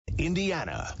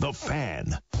Indiana, The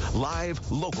Fan.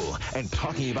 Live, local, and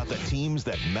talking about the teams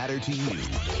that matter to you.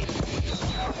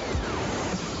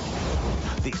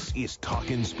 This is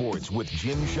Talkin' Sports with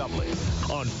Jim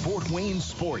Shovlin on Fort Wayne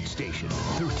Sports Station,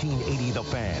 1380 The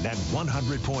Fan and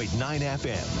 100.9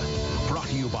 FM. Brought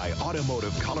to you by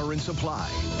Automotive Color and Supply.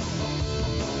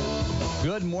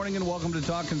 Good morning and welcome to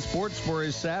Talkin' Sports for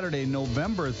a Saturday,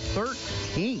 November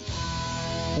 13th,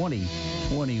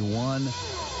 2021.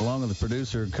 Along with the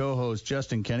producer and co-host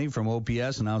Justin Kenny from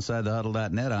OPS and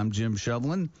OutsideTheHuddle.net, I'm Jim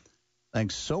Shovlin.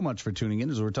 Thanks so much for tuning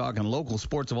in as we're talking local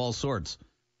sports of all sorts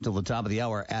until the top of the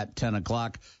hour at 10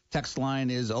 o'clock. Text line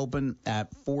is open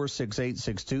at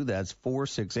 46862. That's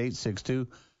 46862.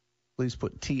 Please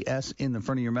put TS in the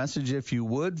front of your message if you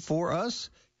would for us.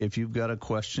 If you've got a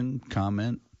question,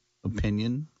 comment,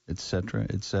 opinion,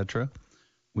 etc.,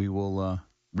 we will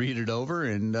read it over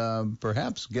and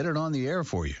perhaps get it on the air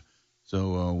for you.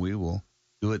 So we will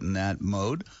do it in that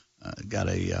mode. Got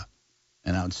an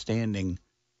outstanding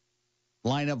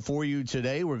lineup for you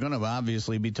today. We're going to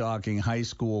obviously be talking high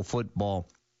school football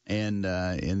and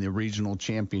in the regional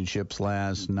championships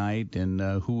last night and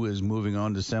who is moving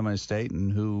on to semi-state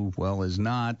and who, well, is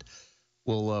not.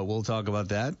 We'll talk about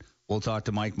that. We'll talk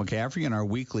to Mike McCaffrey in our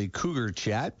weekly Cougar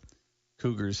Chat.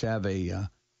 Cougars have a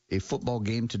football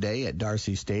game today at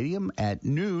Darcy Stadium at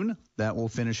noon. That will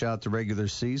finish out the regular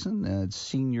season. It's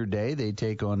senior day. They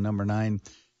take on number 9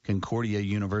 Concordia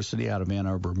University out of Ann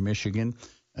Arbor, Michigan.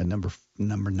 Number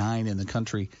 9 in the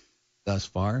country thus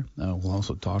far. We'll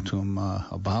also talk to him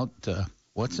about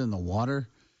what's in the water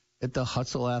at the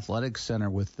Hutzel Athletics Center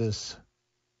with this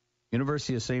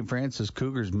University of St. Francis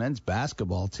Cougars men's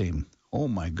basketball team. Oh,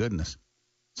 my goodness.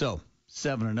 So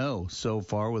 7-0 so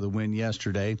far with a win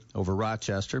yesterday over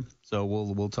Rochester. So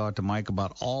we'll talk to Mike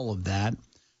about all of that.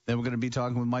 Then we're going to be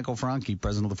talking with Michael Franke,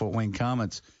 president of the Fort Wayne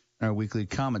Comets, in our weekly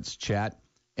Comets chat.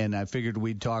 And I figured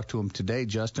we'd talk to him today,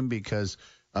 Justin, because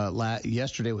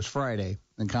yesterday was Friday,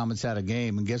 and Comets had a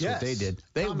game, and guess what they did?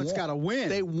 Comets got a win.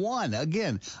 They won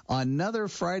again, another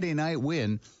Friday night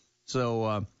win.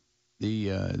 So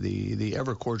the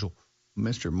ever cordial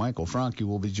Mr. Michael Franke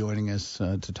will be joining us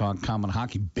to talk common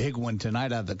hockey. Big one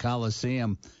tonight at the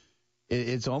Coliseum.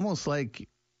 It's almost like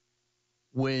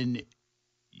when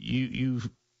you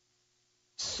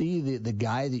see the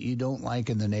guy that you don't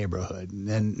like in the neighborhood, and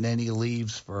then he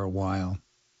leaves for a while,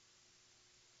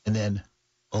 and then,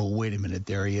 oh, wait a minute,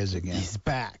 there he is again. He's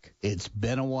back. It's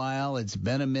been a while. It's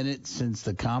been a minute since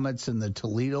the Comets and the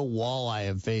Toledo Walleye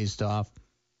have faced off.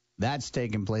 That's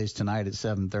taking place tonight at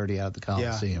 7:30 out at the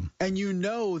Coliseum. Yeah. And you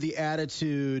know the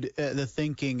attitude, the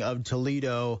thinking of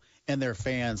Toledo and their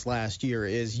fans last year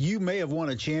is you may have won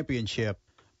a championship,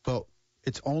 but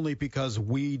it's only because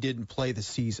we didn't play the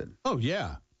season. Oh,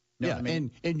 yeah. You know yeah, what I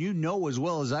mean? And you know as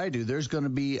well as I do, there's going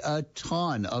to be a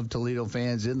ton of Toledo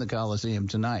fans in the Coliseum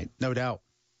tonight. No doubt.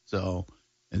 So,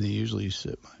 and they usually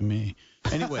sit by me.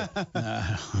 Anyway,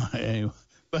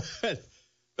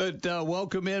 But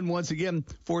welcome in once again,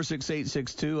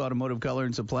 46862, Automotive Color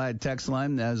and Supply text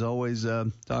line. As always,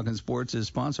 Talking Sports is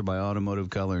sponsored by Automotive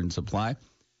Color and Supply.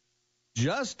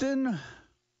 Justin,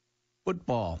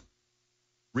 football,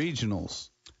 regionals.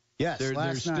 Yes,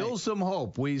 there's still some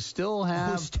hope. We still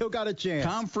got a chance.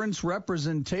 Conference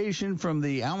representation from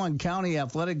the Allen County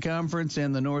Athletic Conference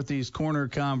and the Northeast Corner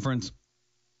Conference.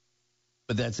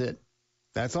 But that's it.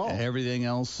 That's all. Everything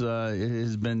else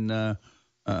has been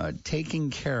taken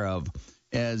care of.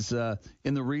 As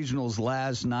in the regionals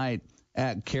last night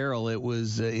at Carroll, it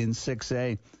was in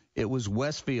 6A. It was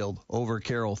Westfield over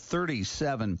Carroll,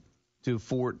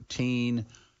 37-14,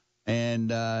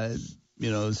 and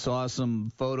saw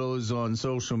some photos on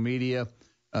social media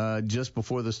just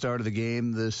before the start of the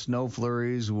game. The snow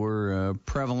flurries were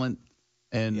prevalent,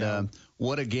 and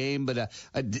what a game! But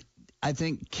I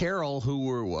think Carroll, who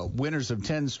were winners of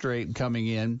 10 straight coming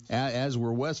in, as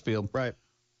were Westfield, right.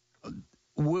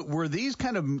 Were these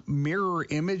kind of mirror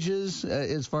images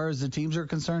as far as the teams are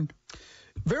concerned?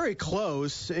 Very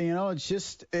close. It's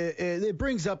just it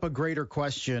brings up a greater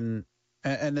question,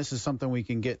 and this is something we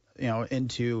can get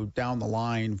into down the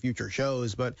line, future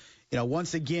shows. But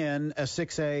once again, a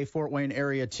 6A Fort Wayne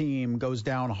area team goes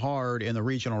down hard in the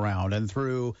regional round, and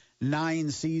through 9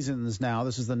 seasons now,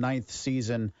 this is the 9th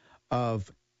season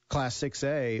of Class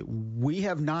 6A, we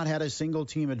have not had a single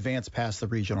team advance past the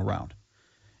regional round.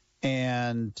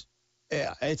 And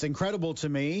it's incredible to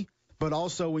me, but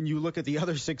also when you look at the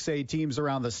other 6A teams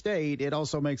around the state, it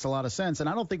also makes a lot of sense. And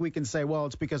I don't think we can say, well,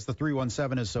 it's because the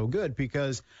 317 is so good,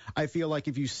 because I feel like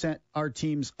if you sent our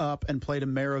teams up and played a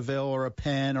Maryville or a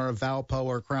Penn or a Valpo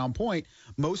or Crown Point,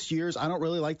 most years I don't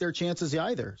really like their chances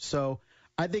either. So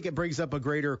I think it brings up a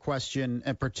greater question,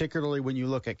 and particularly when you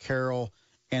look at Carroll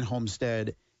and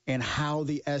Homestead and how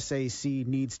the SAC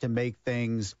needs to make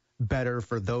things better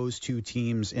for those two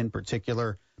teams in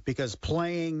particular, because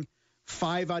playing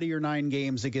 5 out of your 9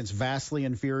 games against vastly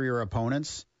inferior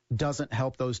opponents doesn't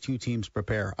help those two teams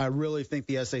prepare. I really think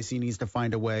the SAC needs to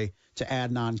find a way to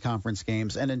add non-conference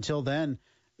games. And until then,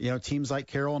 teams like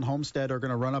Carroll and Homestead are going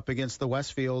to run up against the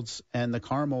Westfields and the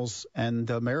Carmels and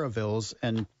the Maryvilles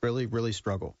and really, really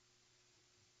struggle.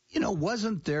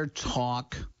 Wasn't there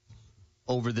talk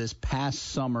over this past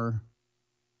summer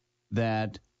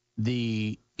that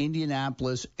the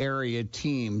Indianapolis area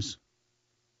teams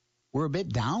were a bit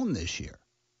down this year?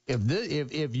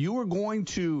 If you were going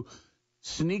to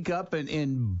sneak up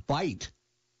and bite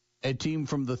a team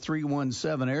from the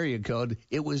 317 area code,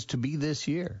 it was to be this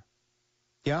year.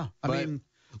 Yeah, I mean,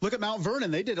 look at Mount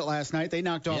Vernon. They did it last night. They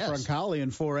knocked off Roncalli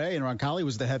in 4A, and Roncalli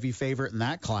was the heavy favorite in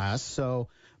that class. So,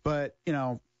 but,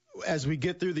 as we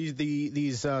get through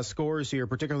these scores here,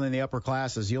 particularly in the upper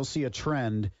classes, you'll see a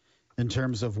trend in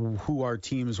terms of who our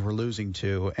teams were losing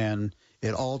to, and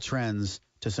it all trends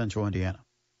to Central Indiana.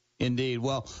 Indeed.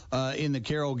 Well, in the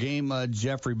Carroll game,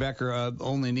 Jeffrey Becker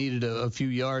only needed a few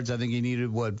yards. I think he needed,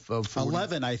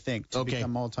 11, I think, to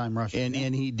become all-time rusher. And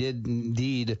he did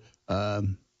indeed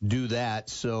do that.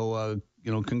 So,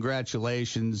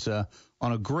 congratulations on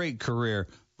a great career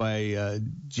by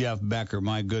Jeff Becker.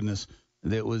 My goodness,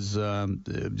 it was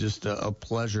just a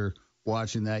pleasure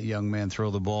watching that young man throw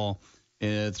the ball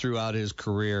throughout his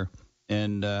career.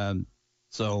 And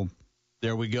so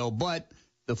there we go. But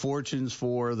the fortunes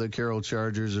for the Carroll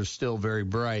Chargers are still very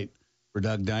bright for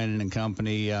Doug Dinan and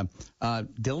company.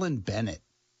 Dylan Bennett,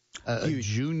 a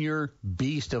junior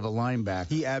beast of a linebacker.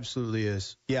 He absolutely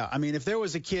is. Yeah, I mean, if there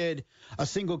was a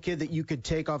single kid that you could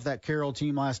take off that Carroll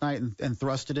team last night and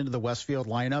thrust it into the Westfield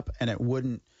lineup, and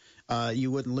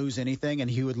you wouldn't lose anything, and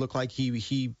he would look like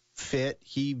he fit,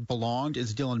 he belonged,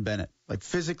 is Dylan Bennett. Like,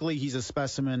 physically, he's a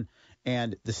specimen,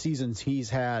 and the seasons he's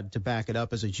had to back it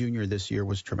up as a junior this year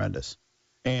was tremendous.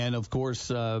 And, of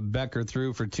course, Becker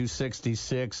threw for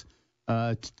 266,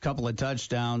 a couple of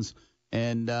touchdowns,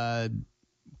 and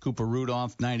Cooper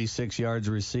Rudolph, 96 yards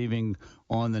receiving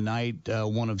on the night,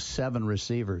 one of 7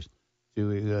 receivers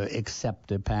to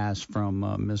accept a pass from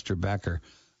Mr. Becker.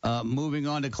 Moving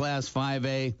on to Class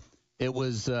 5A, it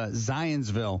was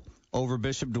Zionsville over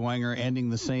Bishop Dwenger,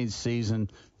 ending the Saints season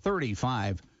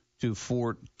 35-14.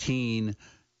 Zionsville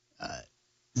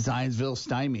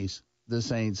stymies the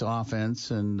Saints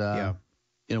offense, and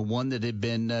one that had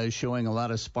been showing a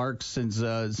lot of sparks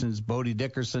since Bodie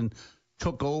Dickerson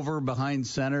took over behind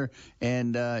center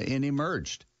and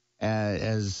emerged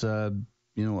as a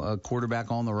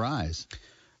quarterback on the rise.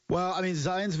 Well, I mean,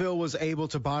 Zionsville was able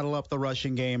to bottle up the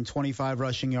rushing game, 25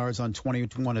 rushing yards on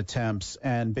 21 attempts,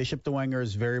 and Bishop Dwenger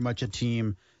is very much a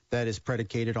team that is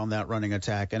predicated on that running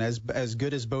attack. And as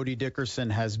good as Bodie Dickerson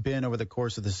has been over the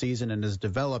course of the season and has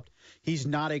developed, he's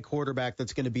not a quarterback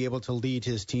that's going to be able to lead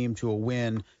his team to a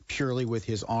win purely with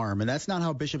his arm. And that's not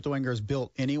how Bishop Dwenger is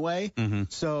built anyway. Mm-hmm.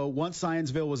 So once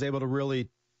Zionsville was able to really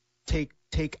take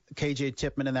KJ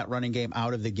Tipman in that running game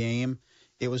out of the game,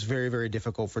 it was very, very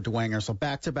difficult for Dwenger. So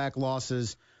back-to-back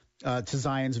losses to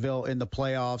Zionsville in the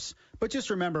playoffs. But just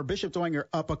remember, Bishop Dwenger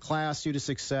up a class due to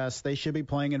success. They should be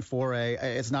playing in 4A.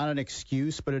 It's not an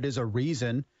excuse, but it is a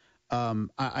reason.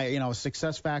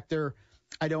 Success factor,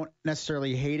 I don't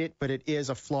necessarily hate it, but it is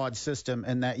a flawed system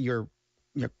in that you're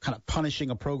kind of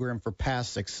punishing a program for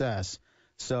past success.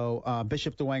 So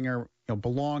Bishop Dwenger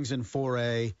belongs in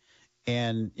 4A.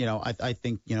 And, I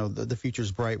think, the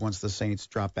future's bright once the Saints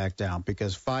drop back down,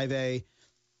 because 5A,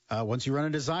 once you run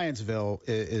into Zionsville,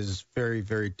 is very,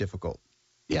 very difficult.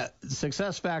 Yeah,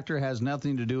 success factor has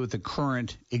nothing to do with the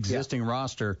current existing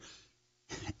roster.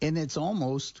 And it's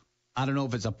almost, I don't know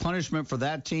if it's a punishment for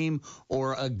that team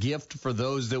or a gift for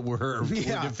those that were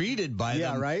defeated by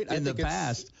them in the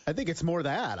past. I think it's more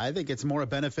that. I think it's more a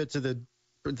benefit to the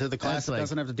class that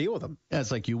doesn't have to deal with them. Yeah, it's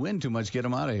like you win too much, get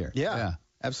them out of here. Yeah.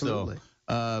 Absolutely.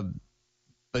 So,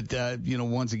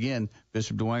 once again,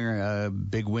 Bishop Dwenger,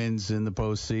 big wins in the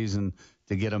postseason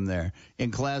to get them there.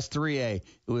 In Class 3A, it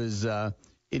was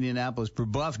Indianapolis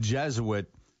Brebeuf Jesuit,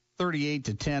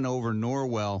 38-10 over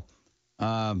Norwell.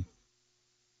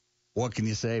 What can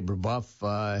you say?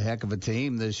 Brebeuf, heck of a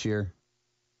team this year.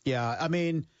 Yeah, I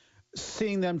mean,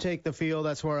 seeing them take the field,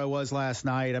 that's where I was last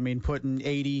night. I mean, putting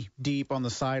 80 deep on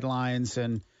the sidelines,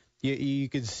 and you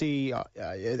could see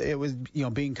it was,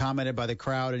 being commented by the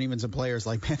crowd and even some players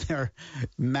like, man, they're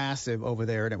massive over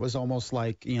there. And it was almost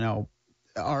like,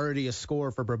 already a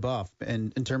score for Brebeuf in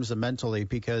terms of mentally,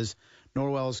 because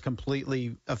Norwell is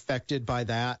completely affected by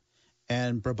that.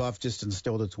 and Brebeuf just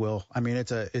instilled its will. I mean,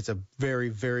 it's a very,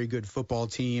 very good football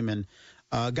team, and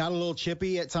got a little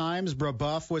chippy at times.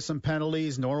 Brebeuf with some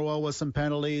penalties, Norwell with some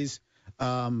penalties. For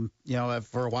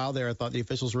a while there, I thought the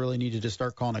officials really needed to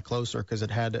start calling it closer because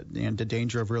it had the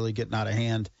danger of really getting out of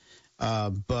hand.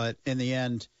 But in the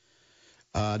end,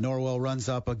 Norwell runs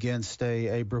up against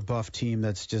a Brebeuf team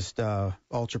that's just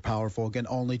ultra powerful. Again,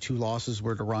 only 2 losses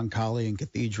were to Roncalli and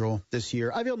Cathedral this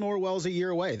year. I feel Norwell's a year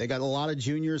away. They got a lot of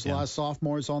juniors, a lot of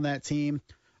sophomores on that team.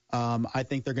 I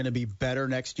think they're going to be better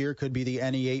next year. Could be the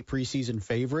NE8 preseason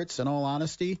favorites, in all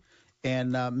honesty.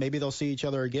 And maybe they'll see each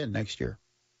other again next year.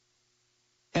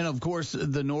 And, of course,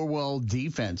 the Norwell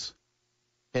defense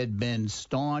had been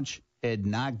staunch, had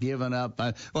not given up.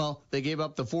 They gave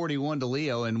up the 41 to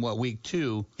Leo in, week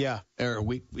 2? Yeah.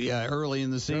 Early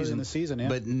in the season. Early in the season, yeah.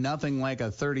 But nothing like a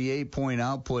 38-point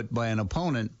output by an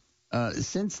opponent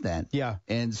since then. Yeah.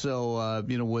 And so,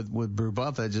 with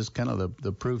Brebeuf, that's just kind of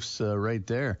the proof's right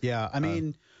there. Yeah. I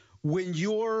mean, when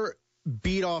you're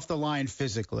beat off the line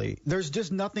physically, there's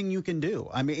just nothing you can do.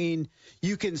 I mean,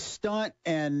 you can stunt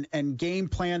and game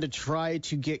plan to try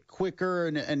to get quicker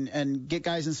and get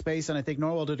guys in space, and I think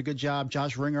Norwell did a good job.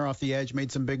 Josh Ringer off the edge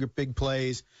made some big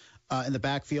plays in the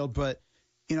backfield, but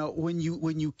when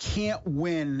you can't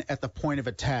win at the point of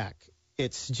attack,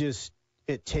 it's just,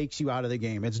 it takes you out of the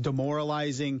game. It's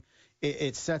demoralizing.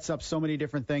 It sets up so many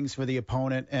different things for the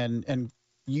opponent, and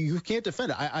you can't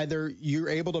defend it. Either you're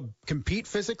able to compete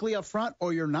physically up front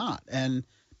or you're not. And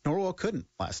Norwell couldn't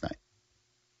last night.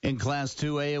 In Class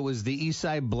 2A, it was the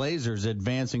Eastside Blazers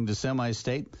advancing to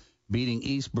semi-state, beating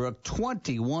Eastbrook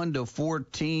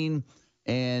 21-14.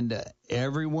 And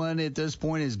everyone at this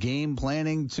point is game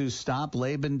planning to stop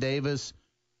Laban Davis.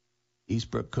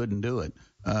 Eastbrook couldn't do it.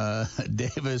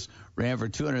 Davis ran for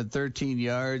 213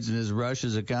 yards, and his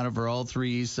rushes accounted for all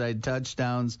 3 Eastside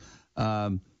touchdowns.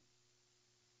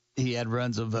 He had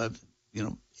runs of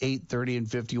 8, 30, and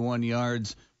 51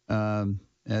 yards,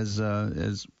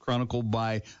 as chronicled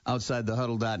by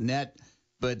OutsideTheHuddle.net.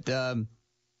 But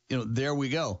there we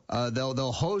go.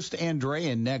 They'll host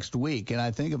Andrean next week, and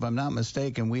I think, if I'm not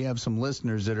mistaken, we have some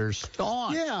listeners that are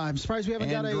staunch. Yeah, I'm surprised we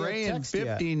haven't got a text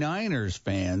yet. 59ers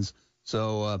fans.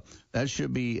 So that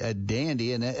should be a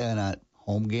dandy and a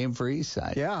home game for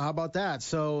Eastside. Yeah, how about that?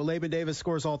 So Laban Davis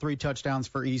scores all 3 touchdowns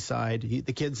for Eastside.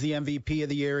 The kid's the MVP of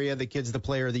the area. The kid's the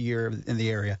player of the year in the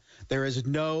area. There is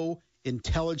no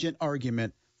intelligent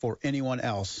argument for anyone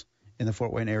else in the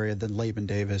Fort Wayne area than Laban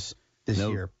Davis this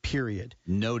year, period.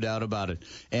 No doubt about it.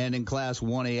 And in Class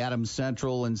 1A, Adams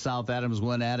Central and South Adams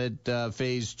went at it.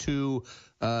 Phase 2,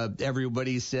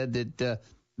 everybody said that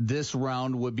this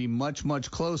round would be much, much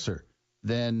closer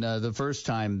than the first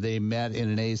time they met in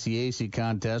an ACAC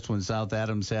contest when South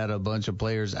Adams had a bunch of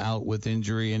players out with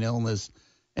injury and illness.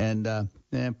 And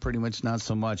pretty much not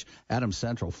so much. Adams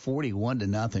Central,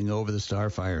 41-0 over the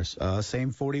Starfires.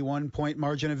 Same 41-point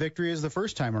margin of victory as the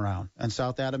first time around. And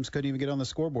South Adams couldn't even get on the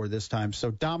scoreboard this time. So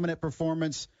dominant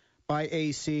performance by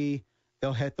AC.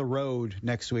 They'll hit the road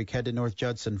next week, head to North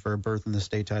Judson for a berth in the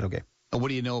state title game. What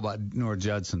do you know about North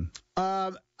Judson?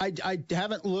 I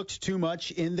haven't looked too much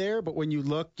in there, but when you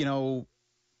look,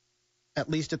 at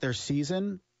least at their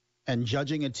season, and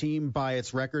judging a team by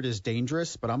its record is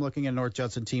dangerous, but I'm looking at a North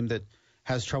Judson team that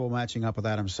has trouble matching up with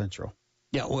Adams Central.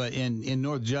 Yeah, well, in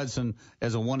North Judson,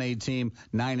 as a 1A team,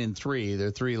 9-3.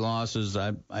 Their 3 losses,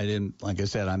 I didn't, like I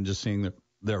said, I'm just seeing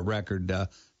their record,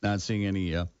 not seeing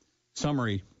any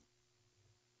summary.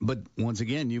 But once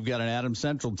again, you've got an Adams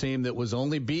Central team that was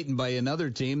only beaten by another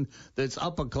team that's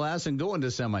up a class and going to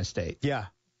semi-state. Yeah,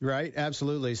 right,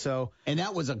 absolutely. And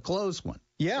that was a close one.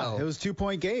 Yeah, it was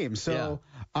 2-point game. So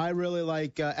I really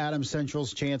like Adams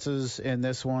Central's chances in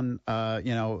this one.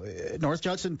 North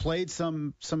Judson played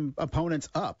some opponents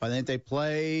up. I think they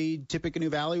played Tippecanoe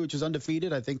Valley, which is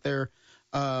undefeated. I think that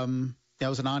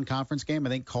was a non-conference game. I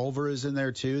think Culver is in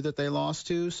there too that they lost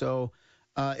to. So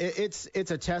it's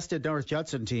a tested North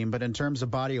Judson team, but in terms of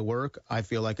body of work, I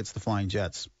feel like it's the Flying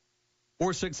Jets.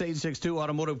 46862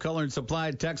 Automotive Color and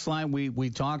Supply text line. We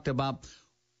talked about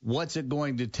what's it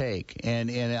going to take, and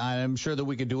I'm sure that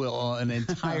we could do an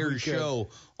entire show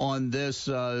on this,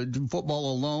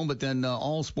 football alone, but then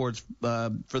all sports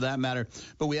for that matter.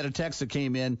 But we had a text that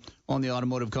came in on the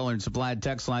Automotive Color and Supply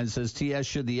text line that says, TS,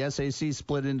 should the SAC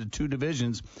split into 2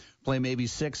 divisions, play maybe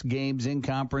 6 games in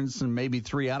conference and maybe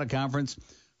 3 out of conference?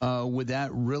 Would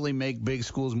that really make big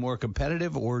schools more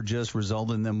competitive or just result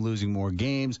in them losing more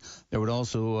games? There would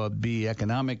also be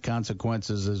economic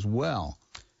consequences as well.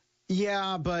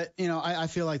 Yeah, but, I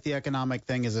feel like the economic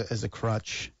thing is a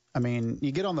crutch. I mean,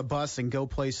 you get on the bus and go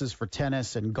places for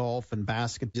tennis and golf and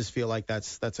basket. Just feel like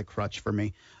that's a crutch for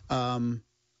me.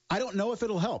 I don't know if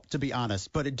it'll help, to be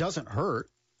honest, but it doesn't hurt.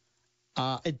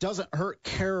 It doesn't hurt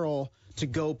Carroll to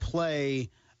go play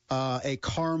a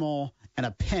Carmel and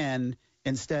a Penn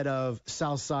instead of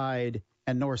Southside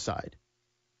and Northside.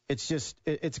 It's just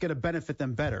it's going to benefit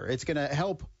them better. It's going to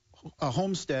help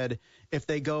Homestead if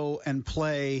they go and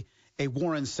play a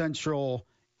Warren Central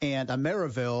and a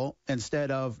Maryville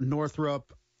instead of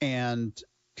Northrop and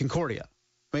Concordia.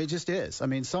 I mean, it just is. I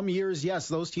mean, some years, yes,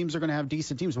 those teams are going to have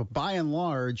decent teams, but by and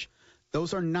large,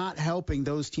 those are not helping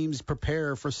those teams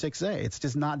prepare for 6A. It's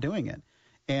just not doing it.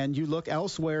 And you look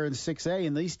elsewhere in 6A,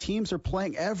 and these teams are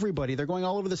playing everybody. They're going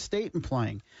all over the state and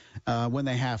playing when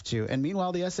they have to. And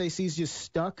meanwhile, the SAC's just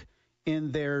stuck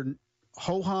in their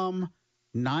ho-hum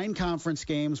 9 conference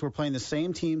games. We're playing the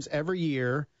same teams every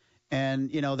year.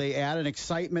 And, you know, they add an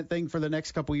excitement thing for the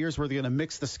next couple of years where they're going to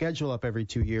mix the schedule up every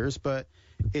 2 years. But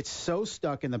it's so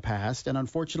stuck in the past. And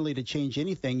unfortunately, to change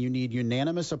anything, you need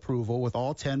unanimous approval with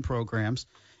all 10 programs.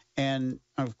 And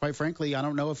quite frankly, I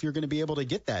don't know if you're going to be able to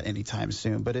get that anytime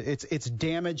soon. But it's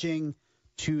damaging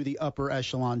to the upper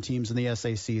echelon teams in the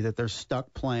SAC that they're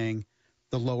stuck playing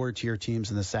the lower tier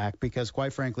teams in the SAC because,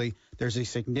 quite frankly, there's a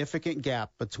significant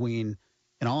gap between,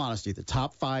 in all honesty, the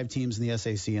top 5 teams in the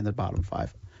SAC and the bottom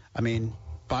 5. I mean,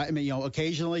 you know,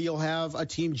 occasionally you'll have a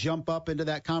team jump up into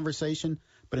that conversation,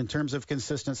 but in terms of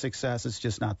consistent success, it's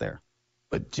just not there.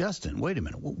 But, Justin, wait a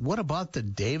minute. What about the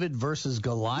David versus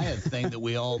Goliath thing that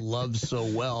we all love so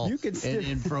well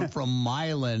from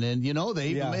Milan? And, you know, they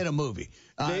even made a movie.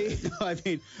 I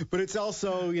mean, but it's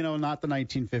also, you know, not the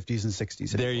 1950s and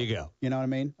 60s anymore. There you go. You know what I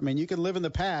mean? I mean, you can live in the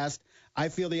past. I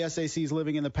feel the SAC is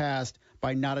living in the past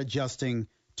by not adjusting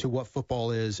to what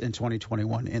football is in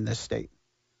 2021 in this state.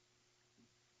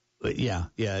 But yeah,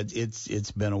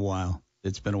 it's been a while.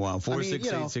 It's been a while.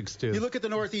 4-6-8-6-2. You look at the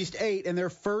Northeast 8, and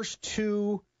their first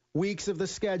 2 weeks of the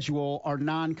schedule are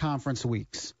non-conference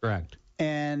weeks. Correct.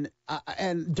 And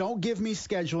don't give me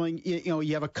scheduling. You know,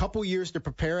 you have a couple years to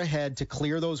prepare ahead to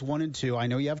clear those 1 and 2. I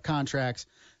know you have contracts,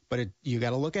 but you got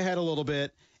to look ahead a little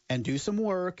bit and do some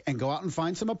work and go out and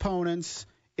find some opponents.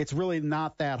 It's really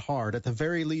not that hard. At the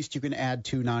very least, you can add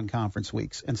 2 non-conference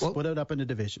weeks and split it up into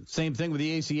divisions. Same thing with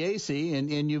the ACAC,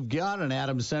 and you've got an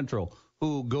Adams Central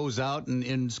who goes out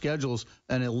and schedules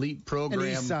an elite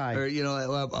program, or, you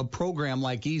know, a program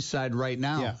like Eastside right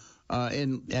now. Yeah.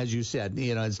 And as you said,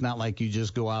 you know, it's not like you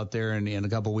just go out there and in a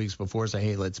couple of weeks before say,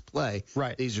 hey, let's play.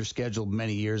 Right. These are scheduled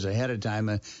many years ahead of time.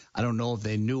 I don't know if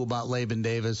they knew about Laban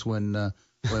Davis when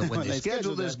they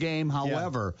scheduled this game.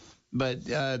 However, but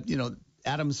you know,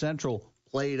 Adams Central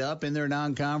played up in their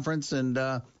non-conference, and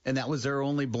that was their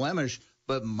only blemish.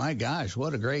 But my gosh,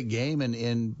 what a great game!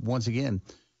 And once again,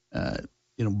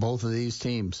 you know, both of these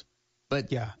teams.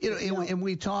 But and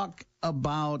we talk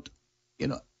about, you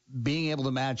know, being able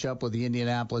to match up with the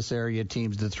Indianapolis area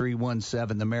teams, the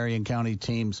 317, the Marion County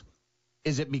teams.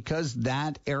 Is it because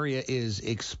that area is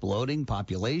exploding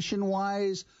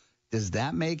population-wise? Does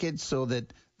that make it so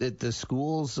that the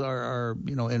schools are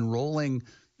you know, enrolling,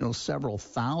 you know, several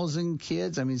thousand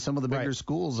kids? I mean, some of the bigger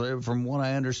schools, from what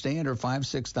I understand, are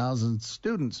 5,000-6,000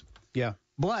 students. Yeah.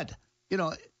 But, you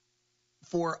know,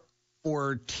 for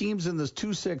teams in this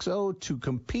 260 to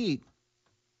compete,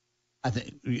 I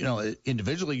think, you know,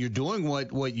 individually you're doing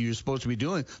what you're supposed to be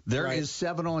doing. There is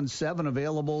 7-on-7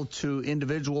 available to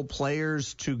individual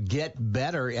players to get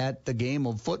better at the game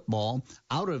of football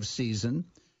out of season.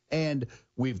 And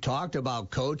we've talked about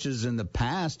coaches in the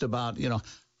past about, you know,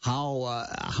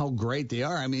 how great they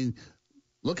are. I mean,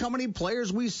 look how many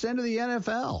players we send to the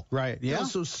NFL. Right. Yeah. You know,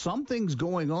 so something's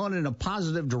going on in a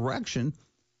positive direction.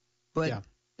 But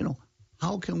you know,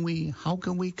 how can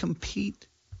we compete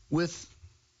with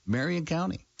Marion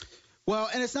County? Well,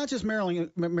 and it's not just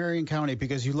Marion County,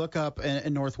 because you look up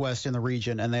in Northwest in the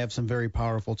region, and they have some very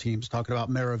powerful teams, talking about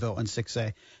Maryville and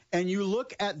 6A. And you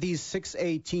look at these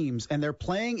 6A teams, and they're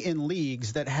playing in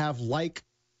leagues that have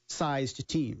like-sized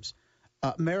teams.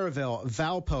 Maryville,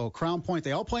 Valpo, Crown Point,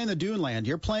 they all play in the Duneland.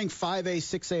 You're playing 5A,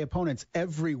 6A opponents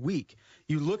every week.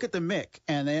 You look at the MIC,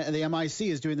 and the MIC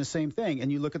is doing the same thing.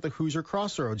 And you look at the Hoosier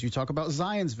Crossroads. You talk about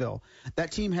Zionsville.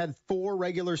 That team had 4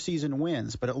 regular season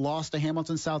wins, but it lost to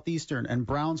Hamilton Southeastern and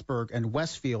Brownsburg and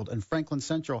Westfield and Franklin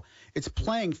Central. It's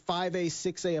playing 5A,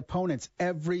 6A opponents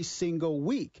every single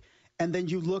week. And then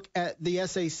you look at the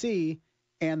SAC,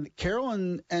 and Carroll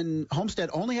and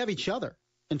Homestead only have each other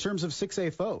in terms of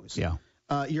 6A foes. Yeah.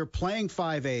 You're playing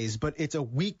 5As, but it's a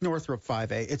weak Northrop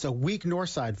 5A. It's a weak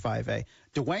Northside 5A.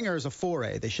 DeWanger is a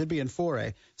 4A. They should be in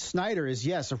 4A. Snyder is,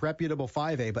 yes, a reputable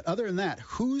 5A. But other than that,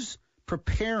 who's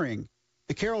preparing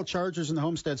the Carroll Chargers and the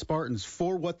Homestead Spartans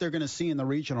for what they're going to see in the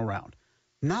regional round.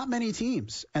 Not many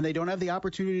teams, and they don't have the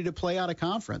opportunity to play out of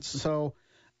conference. So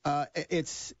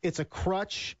it's a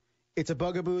crutch. It's a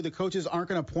bugaboo. The coaches aren't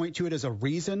going to point to it as a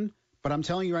reason, but I'm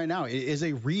telling you right now, it is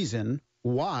a reason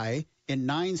why in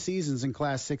 9 seasons in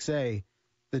Class 6A,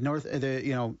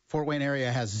 the Fort Wayne area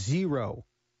has 0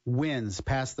 wins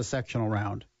past the sectional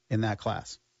round in that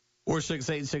class.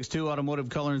 46862 Automotive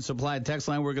Color and Supply text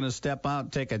line. We're going to step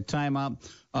out, take a timeout.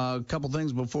 A couple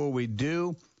things before we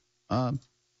do.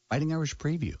 Fighting Irish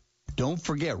preview. Don't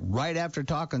forget, right after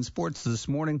Talking Sports this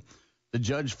morning, the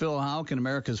Judge Phil Houck and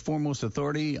America's foremost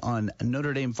authority on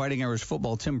Notre Dame Fighting Irish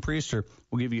football, Tim Priester,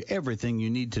 will give you everything you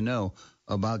need to know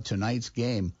about tonight's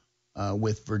game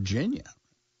with Virginia.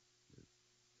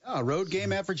 A road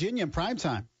game at Virginia in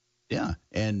primetime. Yeah,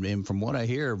 and from what I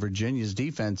hear, Virginia's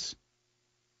defense,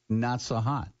 not so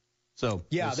hot. So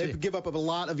yeah, they give up a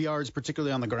lot of yards,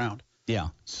 particularly on the ground. Yeah,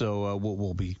 so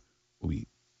we'll be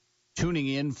tuning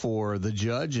in for the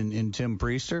Judge and Tim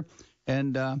Priester.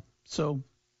 And so,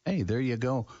 hey, there you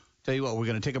go. Tell you what, we're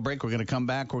going to take a break. We're going to come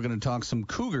back. We're going to talk some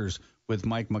Cougars with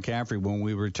Mike McCaffrey when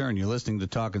we return. You're listening to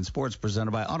Talkin' Sports,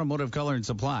 presented by Automotive Color and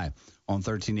Supply on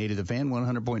 1380 The Fan,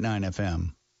 100.9 FM.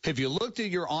 Have you looked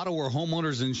at your auto or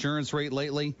homeowner's insurance rate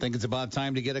lately? Think it's about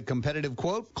time to get a competitive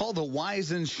quote? Call the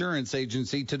Wise Insurance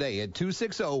Agency today at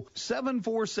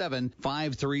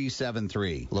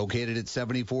 260-747-5373. Located at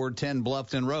 7410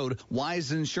 Bluffton Road,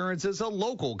 Wise Insurance is a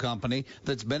local company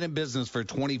that's been in business for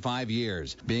 25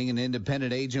 years. Being an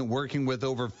independent agent working with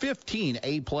over 15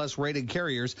 A-plus rated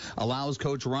carriers allows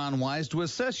Coach Ron Wise to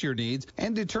assess your needs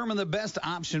and determine the best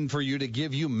option for you to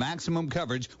give you maximum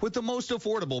coverage with the most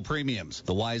affordable premiums.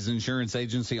 The Wise Insurance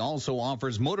Agency also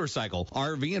offers motorcycle,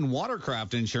 RV, and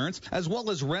watercraft insurance, as well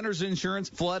as renter's insurance,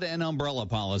 flood, and umbrella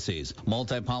policies.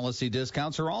 Multi-policy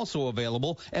discounts are also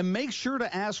available, and make sure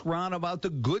to ask Ron about the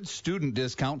good student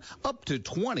discount up to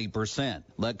 20%.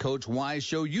 Let Coach Wise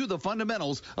show you the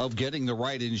fundamentals of getting the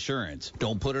right insurance.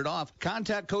 Don't put it off.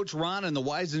 Contact Coach Ron and the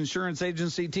Wise Insurance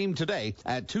Agency team today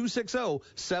at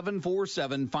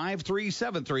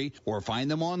 260-747-5373 or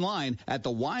find them online at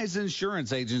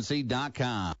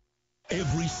thewiseinsuranceagency.com.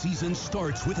 Every season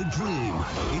starts with a dream.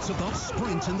 It's about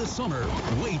sprints in the summer,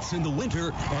 weights in the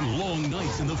winter, and long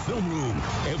nights in the film room.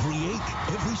 Every ache,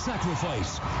 every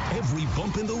sacrifice, every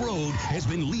bump in the road has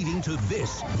been leading to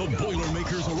this. The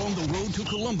Boilermakers are on the road to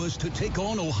Columbus to take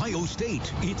on Ohio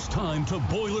State. It's time to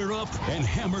boiler up and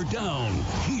hammer down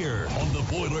here on the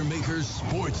Boilermakers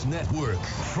Sports Network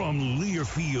from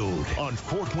Learfield on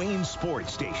Fort Wayne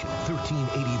Sports Station,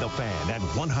 1380 The Fan and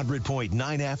 100.9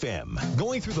 FM.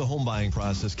 Going through the home buying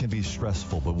process can be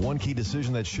stressful, but one key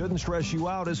decision that shouldn't stress you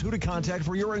out is who to contact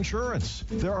for your insurance.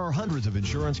 There are hundreds of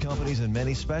insurance companies, and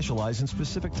many specialize in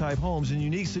specific type homes in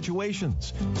unique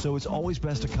situations. So it's always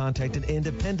best to contact an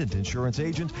independent insurance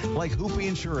agent like Hoopy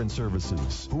Insurance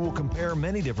Services, who will compare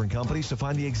many different companies to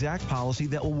find the exact policy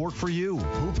that will work for you.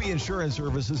 Hoopy Insurance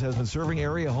Services has been serving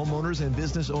area homeowners and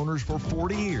business owners for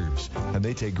 40 years, and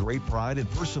they take great pride in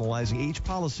personalizing each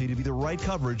policy to be the right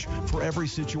coverage for every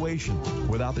situation,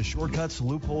 without the shortcuts,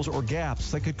 loopholes, or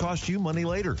gaps that could cost you money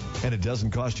later. And it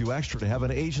doesn't cost you extra to have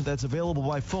an agent that's available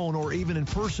by phone or even in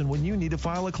person when you need to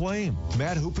file a claim.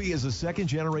 Matt Hoopy is a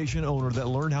second-generation owner that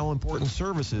learned how important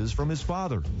service is from his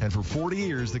father. And for 40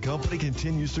 years, the company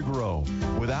continues to grow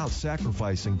without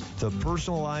sacrificing the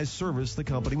personalized service the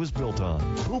company was built on.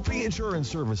 Hoopy Insurance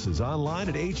Services, online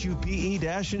at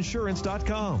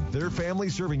hupe-insurance.com. Their family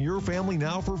serving your family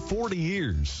now for 40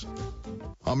 years.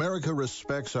 America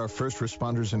respects our first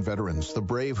responders and veterans, the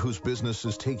brave whose business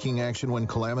is taking action when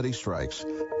calamity strikes.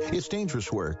 It's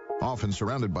dangerous work, often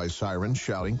surrounded by sirens,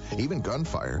 shouting, even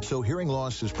gunfire, so hearing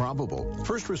loss is probable.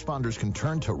 First responders can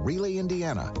turn to Relay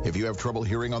Indiana. If you have trouble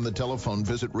hearing on the telephone,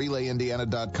 visit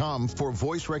RelayIndiana.com for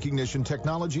voice recognition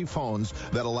technology phones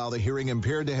that allow the hearing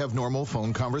impaired to have normal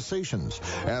phone conversations.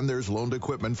 And there's loaned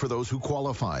equipment for those who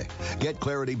qualify. Get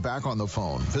clarity back on the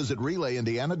phone. Visit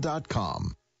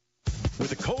RelayIndiana.com. With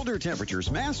the colder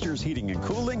temperatures, Masters Heating and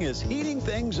Cooling is heating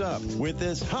things up with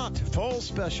this hot fall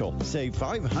special. Save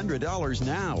 $500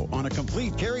 now on a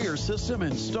complete carrier system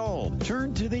installed.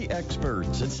 Turn to the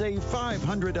experts and save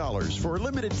 $500 for a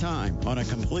limited time on a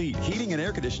complete heating and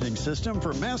air conditioning system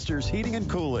for Masters Heating and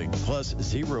Cooling. Plus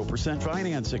 0%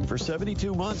 financing for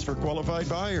 72 months for qualified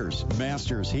buyers.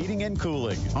 Masters Heating and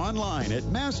Cooling. Online at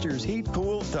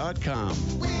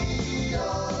mastersheatcool.com. We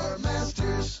are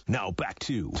Masters. Now back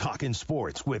to Talkin'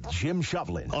 Sports with Jim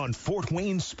Shovlin on Fort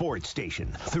Wayne Sports Station,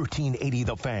 1380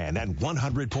 The Fan and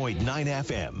 100.9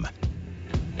 FM.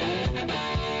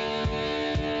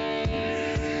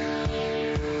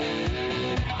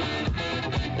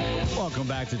 Welcome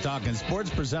back to Talking Sports,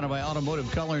 presented by Automotive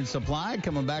Color and Supply.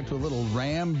 Coming back to a little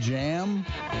Ram Jam,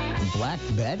 Black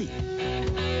Betty.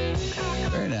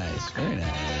 Very nice, very nice.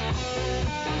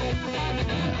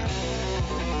 Yeah.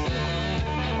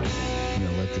 I'm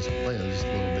going to let this play just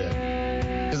a little bit.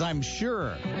 Because I'm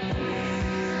sure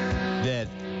that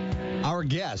our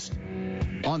guest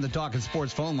on the Talking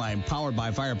Sports phone line, powered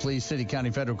by Fire Police City County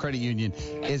Federal Credit Union,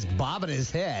 is bobbing his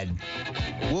head,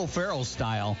 Will Ferrell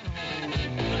style.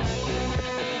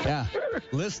 Yeah,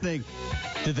 listening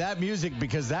to that music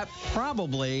because that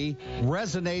probably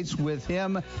resonates with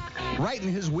him right in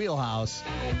his wheelhouse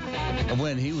of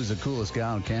when he was the coolest guy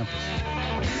on campus.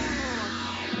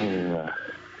 Yeah.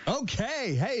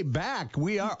 Okay, hey, back.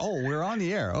 We're on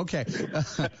the air. Okay.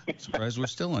 Surprised we're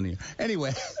still on the air.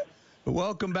 Anyway,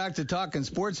 welcome back to Talking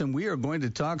Sports, and we are going to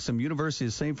talk some University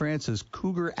of St. Francis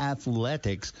Cougar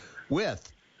athletics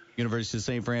with University of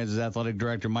St. Francis Athletic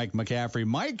Director Mike McCaffrey.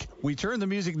 Mike, we turn the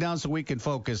music down so we can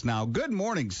focus now. Good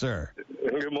morning, sir.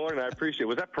 Good morning. I appreciate it.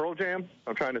 Was that Pearl Jam?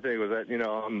 I'm trying to think. Was that,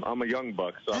 I'm a young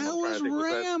buck. So that was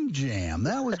Ram Jam.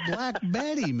 That was Black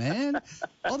Betty, man.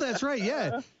 Oh, that's right.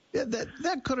 Yeah. Yeah,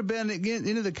 that could have been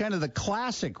into the kind of the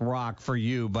classic rock for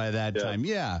you by that time.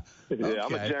 Yeah. Okay. Yeah,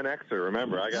 I'm a Gen Xer,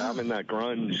 remember. I'm in that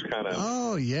grunge kind of.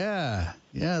 Oh, yeah.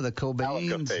 Yeah, the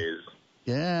Cobains. Phase.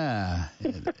 Yeah.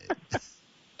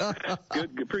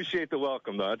 Good. Appreciate the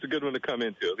welcome, though. It's a good one to come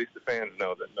into. At least the fans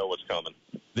know what's coming.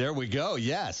 There we go.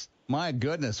 Yes. My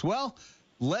goodness. Well,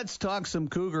 let's talk some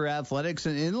Cougar athletics,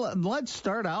 and let's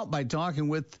start out by talking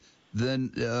with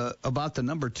about the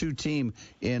number 2 team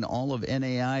in all of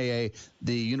NAIA,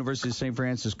 the University of St.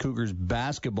 Francis Cougars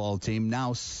basketball team,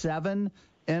 now 7-0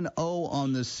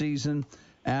 on the season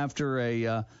after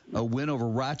a win over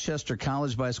Rochester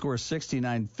College by a score of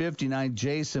 69-59.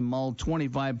 Jason Mull,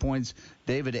 25 points.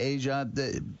 David Aja,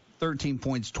 13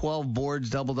 points, 12 boards,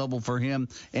 double-double for him.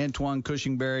 Antoine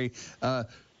Cushingberry.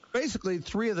 Basically,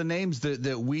 3 of the names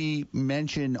that we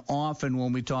mention often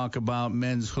when we talk about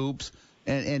men's hoops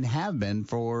and have been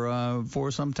for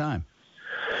some time.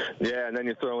 Yeah, and then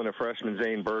you throw in a freshman,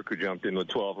 Zane Burke, who jumped in with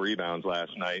 12 rebounds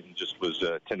last night and just was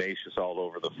tenacious all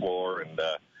over the floor. And,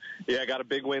 I got a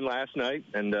big win last night,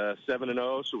 and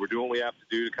 7-0, so we're doing what we have to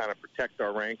do to kind of protect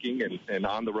our ranking. And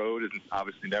on the road is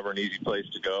obviously never an easy place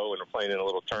to go, and we're playing in a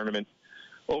little tournament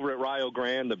over at Rio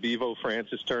Grande, the Bevo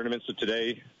Francis tournament. So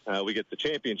today we get the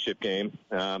championship game,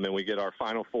 and we get our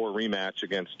Final Four rematch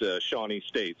against Shawnee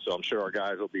State. So I'm sure our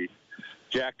guys will be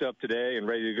jacked up today and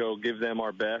ready to go give them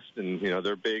our best. And,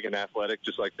 they're big and athletic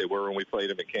just like they were when we played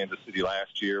them in Kansas City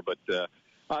last year. But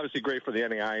obviously great for the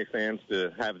NAIA fans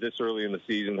to have this early in the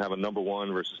season, have a number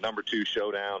 1 versus number 2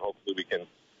 showdown. Hopefully we can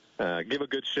give a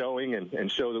good showing and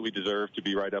show that we deserve to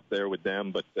be right up there with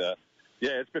them. But,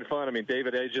 it's been fun. I mean,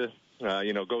 David Aja,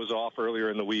 goes off earlier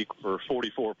in the week for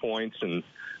 44 points. And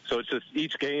so it's just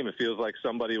each game it feels like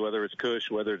somebody, whether it's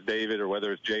Cush, whether it's David, or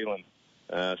whether it's Jalen,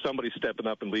 somebody's stepping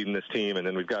up and leading this team. And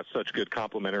then we've got such good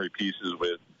complementary pieces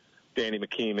with Danny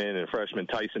McKeeman and freshman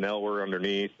Tyson Elwer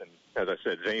underneath. And as I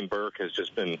said, Zane Burke has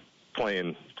just been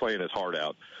playing his heart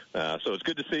out. So it's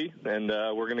good to see, and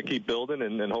we're going to keep building,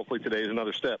 and hopefully today is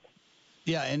another step.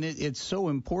 Yeah, and it's so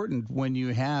important when you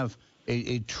have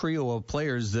a trio of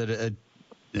players that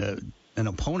an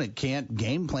opponent can't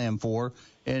game plan for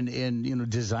and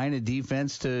design a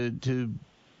defense to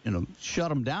shut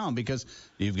them down, because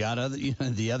you've got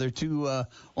the other 2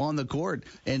 on the court.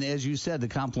 And as you said, the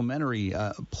complementary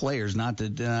players, not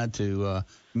to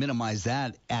minimize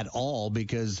that at all,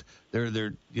 because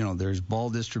there's ball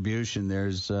distribution,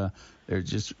 there's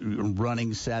just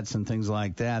running sets and things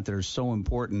like that are so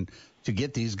important to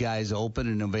get these guys open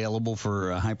and available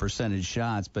for high percentage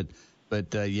shots. But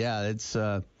it's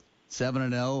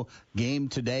 7-0 game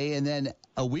today, and then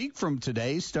a week from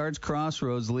today starts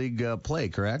Crossroads League play,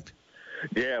 correct?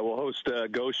 Yeah, we'll host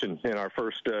Goshen in our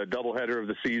first doubleheader of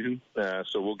the season.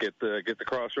 So we'll get the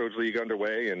Crossroads League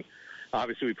underway, and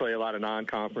obviously we play a lot of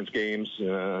non-conference games,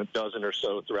 a dozen or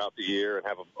so throughout the year, and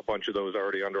have a bunch of those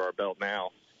already under our belt now.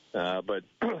 But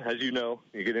as you know,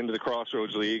 you get into the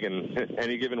Crossroads League, and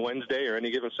any given Wednesday or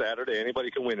any given Saturday,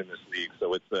 anybody can win in this league.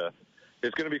 So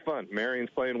it's going to be fun. Marion's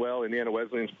playing well. Indiana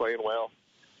Wesleyan's playing well.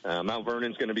 Mount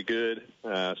Vernon's going to be good.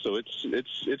 So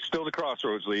it's still the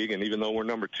Crossroads League, and even though we're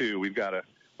number 2, we've got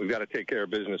to take care of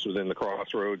business within the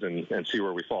Crossroads and see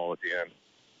where we fall at the end.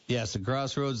 Yes, the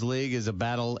Crossroads League is a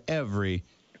battle every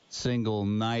single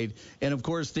night, and of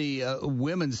course the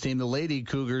women's team, the Lady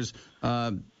Cougars.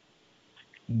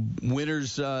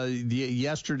 Winners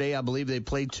yesterday, I believe they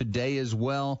played today as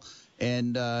well,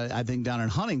 and I think down in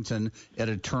Huntington at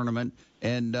a tournament.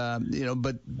 And,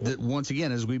 but once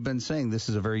again, as we've been saying, this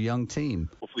is a very young team.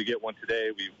 Well, hopefully get one today.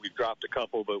 We've dropped a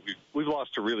couple, but we've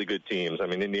lost to really good teams. I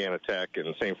mean, Indiana Tech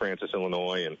and St. Francis,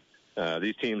 Illinois, and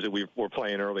these teams that we're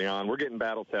playing early on, we're getting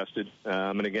battle tested.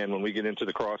 And again, when we get into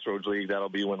the Crossroads League, that'll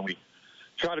be when we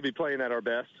try to be playing at our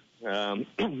best.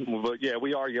 But yeah,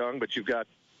 we are young, but you've got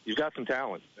some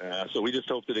talent. So we just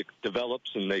hope that it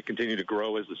develops and they continue to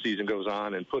grow as the season goes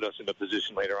on and put us in a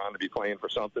position later on to be playing for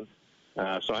something.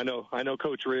 So I know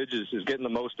Coach Ridge is getting the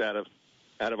most out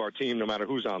of our team, no matter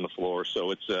who's on the floor.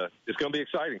 So it's going to be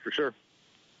exciting for sure.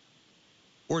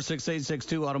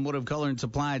 46862 Automotive Color and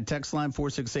Supply text line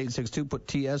 46862. Put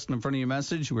TS in front of your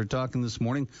message. We're talking this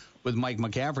morning with Mike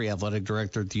McCaffrey, athletic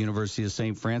director at the University of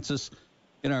St. Francis,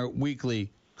 in our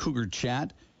weekly Cougar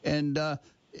Chat. And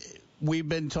we've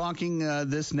been talking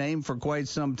this name for quite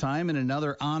some time, and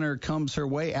another honor comes her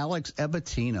way. Alex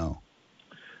Ebatino.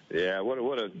 Yeah, what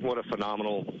a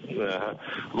phenomenal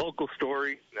local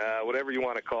story, whatever you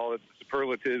want to call it. The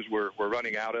superlatives we're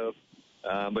running out of.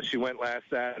 But she went last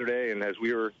Saturday, and as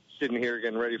we were sitting here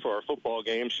getting ready for our football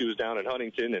game, she was down in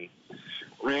Huntington and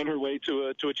ran her way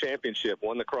to a championship,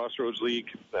 won the Crossroads League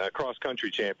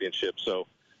cross-country championship. So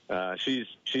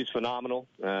she's phenomenal.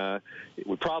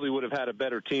 We probably would have had a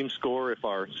better team score if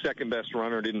our second-best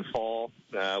runner didn't fall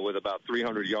with about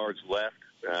 300 yards left.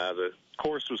 The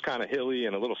course was kind of hilly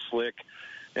and a little slick,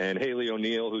 and Haley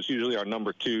O'Neill, who's usually our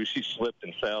number 2, she slipped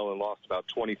and fell and lost about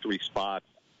 23 spots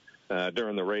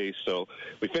during the race. So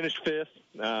we finished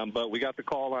 5th, but we got the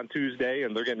call on Tuesday,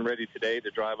 and they're getting ready today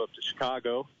to drive up to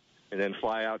Chicago and then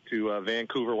fly out to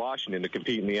Vancouver, Washington to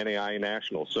compete in the NAIA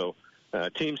National. So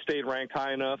team stayed ranked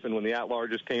high enough, and when the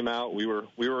at-larges came out, we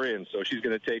were in. So she's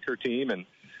going to take her team, and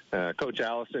Coach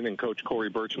Allison and Coach Corey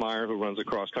Birchmeyer, who runs the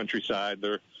cross-country side,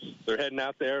 they're heading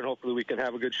out there, and hopefully we can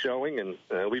have a good showing. And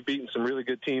we've beaten some really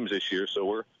good teams this year,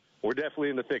 so we're definitely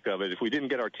in the thick of it. If we didn't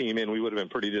get our team in, we would have been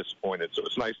pretty disappointed. So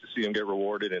it's nice to see them get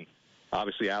rewarded, and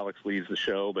obviously Alex leads the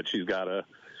show, but she's got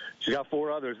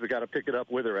 4 others that got to pick it up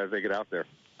with her as they get out there.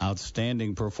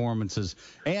 Outstanding performances.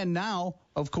 And now,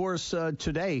 of course,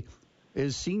 today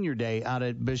is Senior Day out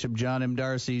at Bishop John M.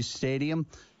 Darcy Stadium,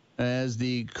 as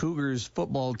the Cougars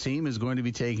football team is going to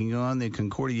be taking on the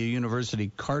Concordia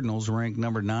University Cardinals, ranked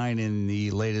number 9 in the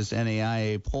latest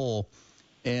NAIA poll.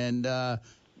 And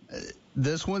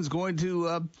this one's going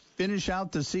to finish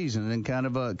out the season in kind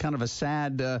of a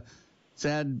sad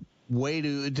way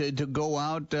to go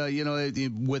out,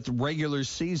 with regular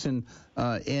season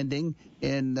ending.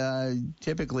 And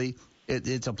typically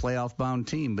it's a playoff-bound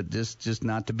team, but just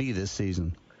not to be this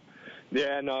season.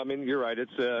 Yeah, no, I mean, you're right.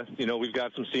 It's, we've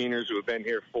got some seniors who have been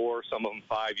here 4, some of them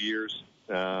 5 years.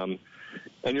 And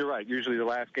you're right. Usually the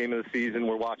last game of the season,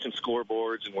 we're watching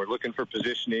scoreboards and we're looking for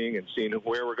positioning and seeing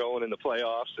where we're going in the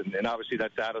playoffs. And obviously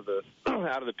that's out of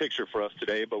the picture for us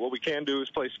today. But what we can do is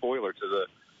play spoiler to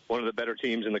one of the better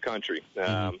teams in the country.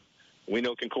 We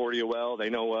know Concordia well. They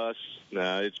know us.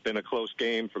 It's been a close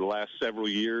game for the last several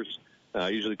years.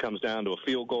 Usually comes down to a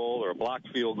field goal or a blocked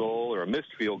field goal or a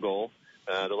missed field goal.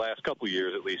 The last couple of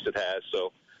years, at least, it has.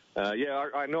 So,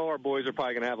 I know our boys are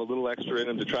probably going to have a little extra in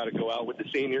them to try to go out with the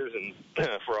seniors. And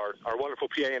for our wonderful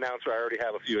PA announcer, I already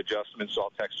have a few adjustments, so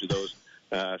I'll text you those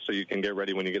so you can get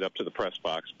ready when you get up to the press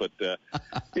box. But,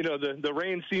 the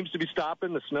rain seems to be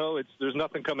stopping. The snow, there's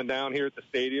nothing coming down here at the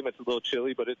stadium. It's a little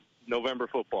chilly, but it's November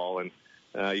football, and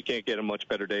you can't get a much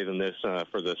better day than this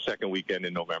for the second weekend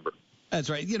in November. That's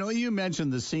right. You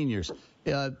mentioned the seniors.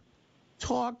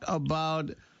 Talk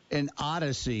about an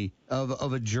odyssey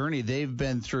of a journey they've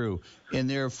been through in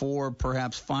their 4,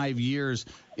 perhaps 5 years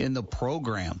in the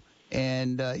program.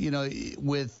 And,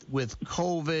 with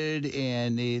COVID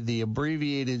and the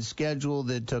abbreviated schedule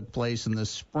that took place in the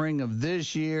spring of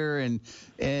this year and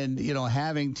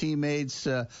having teammates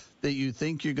that you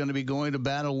think you're going to be going to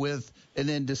battle with and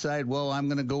then decide, well, I'm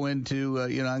going to go into,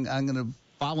 I'm going to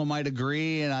follow my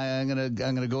degree and I'm going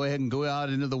to go ahead and go out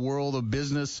into the world of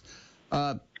business.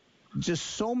 Just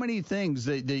so many things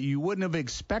that you wouldn't have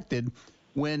expected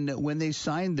when they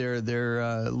signed their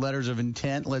letters of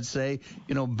intent, let's say,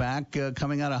 back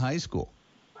coming out of high school.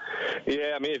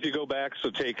 Yeah, I mean, if you go back, so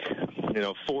take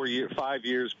 5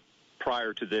 years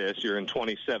prior to this, you're in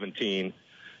 2017.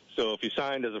 So if you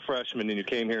signed as a freshman and you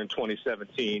came here in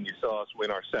 2017, you saw us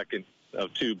win our second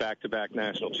of 2 back-to-back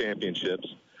national championships.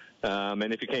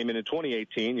 And if you came in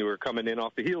 2018, you were coming in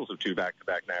off the heels of 2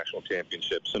 back-to-back national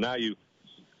championships. So now you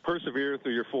persevere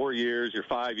through your 4 years, your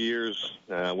 5 years,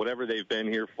 whatever they've been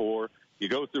here for. You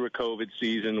go through a COVID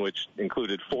season, which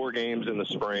included 4 games in the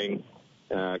spring.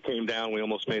 Came down, we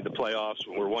almost made the playoffs.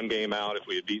 We're 1 game out. If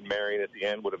we had beaten Marion at the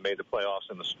end, would have made the playoffs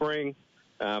in the spring.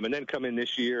 And then come in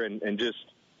this year and just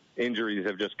injuries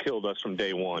have just killed us from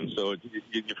day one. So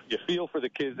you feel for the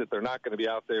kids that they're not going to be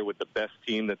out there with the best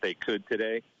team that they could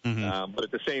today. Mm-hmm. But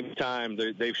at the same time,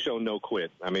 they've shown no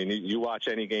quit. I mean, you watch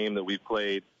any game that we've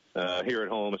played here at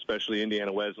home, especially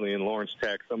Indiana Wesleyan, Lawrence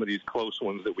Tech, some of these close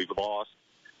ones that we've lost.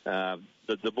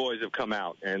 The boys have come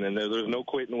out, and there's no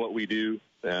quitting what we do.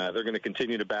 They're going to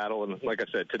continue to battle. And like I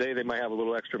said, today they might have a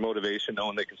little extra motivation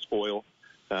knowing they can spoil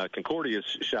Concordia's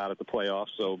shot at the playoffs.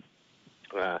 So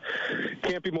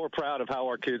can't be more proud of how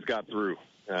our kids got through.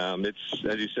 It's,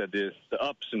 as you said, the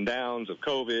ups and downs of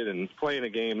COVID and playing a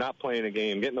game, not playing a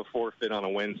game, getting a forfeit on a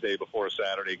Wednesday before a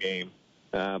Saturday game.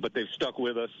 But they've stuck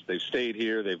with us. They've stayed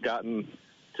here. They've gotten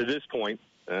to this point.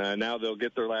 Now they'll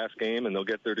get their last game and they'll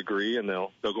get their degree and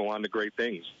they'll go on to great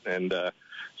things. And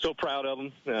so proud of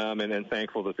them and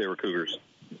thankful that they were Cougars.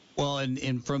 Well,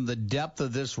 and from the depth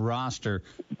of this roster,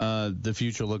 the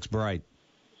future looks bright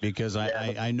because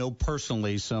I know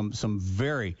personally some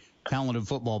very talented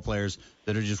football players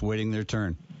that are just waiting their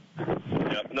turn.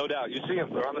 Yep, no doubt. You see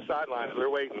them. They're on the sidelines. They're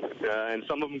waiting. And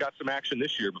some of them got some action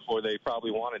this year before they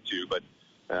probably wanted to. But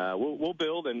we'll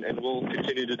build and we'll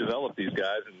continue to develop these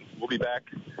guys. And we'll be back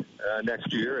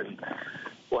next year. And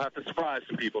we'll have to surprise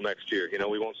some people next year. You know,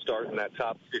 we won't start in that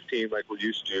top 15 like we're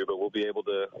used to, but we'll be able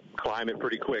to climb it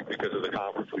pretty quick because of the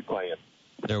conference we play in.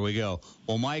 There we go.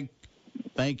 Well, Mike,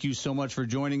 thank you so much for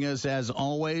joining us as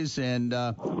always. And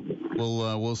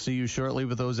we'll see you shortly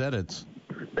with those edits.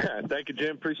 Thank you,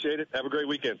 Jim. Appreciate it. Have a great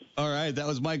weekend. All right. That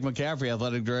was Mike McCaffrey,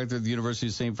 Athletic Director of the University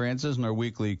of St. Francis, in our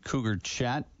weekly Cougar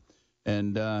Chat.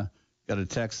 And got a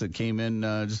text that came in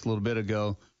just a little bit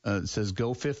ago. It says,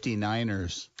 go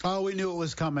 59ers. Oh, we knew it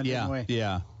was coming. Yeah, didn't we?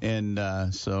 Yeah. And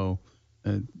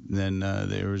then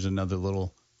there was another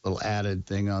little added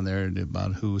thing on there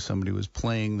about who somebody was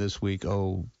playing this week.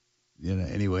 Oh, you know,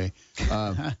 anyway.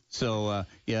 The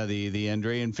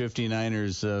Andrean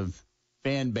 59ers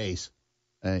fan base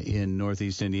in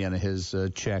Northeast Indiana has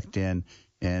checked in.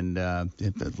 And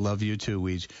love you too,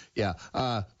 Weege. Yeah.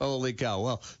 Holy cow.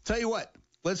 Well, tell you what.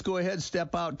 Let's go ahead,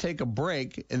 step out, take a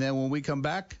break, and then when we come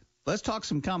back, let's talk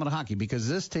some Common Hockey because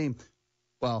this team,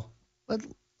 well,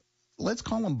 let's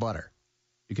call them butter.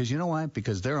 Because you know why?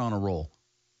 Because they're on a roll.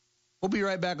 We'll be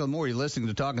right back with more. You're listening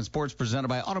to Talking Sports presented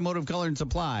by Automotive Color and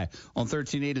Supply on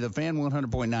 1380 The Fan,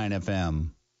 100.9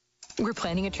 FM. We're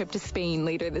planning a trip to Spain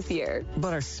later this year.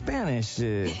 But our Spanish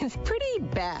is pretty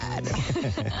bad.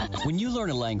 When you learn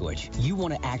a language, you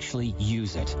want to actually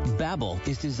use it. Babbel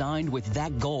is designed with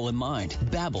that goal in mind.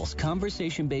 Babbel's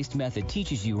conversation-based method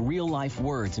teaches you real-life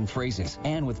words and phrases.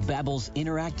 And with Babbel's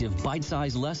interactive,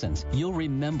 bite-sized lessons, you'll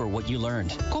remember what you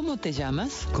learned. ¿Cómo te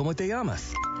llamas? ¿Cómo te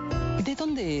llamas? ¿De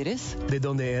dónde eres? ¿De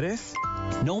dónde eres?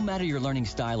 No matter your learning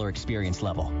style or experience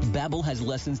level, Babbel has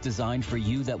lessons designed for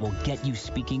you that will get you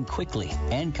speaking quickly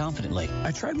and confidently.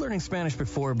 I tried learning Spanish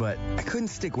before, but I couldn't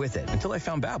stick with it until I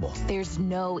found Babbel. There's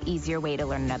no easier way to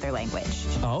learn another language.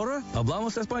 Ahora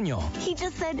hablamos español. He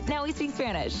just said now we speak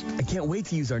Spanish. I can't wait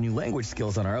to use our new language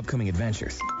skills on our upcoming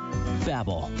adventures.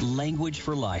 Babbel, language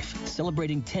for life.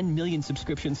 Celebrating 10 million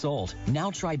subscriptions sold.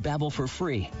 Now try Babbel for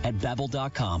free at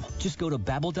Babbel.com. Just go to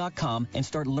Babbel.com and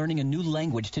start learning a new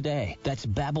language today. That's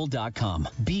Babbel.com.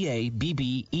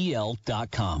 Babbel.com.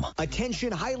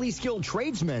 Attention highly skilled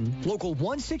tradesmen. Local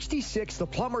 166, the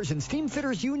Plumbers and Steam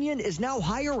Fitters Union, is now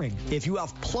hiring. If you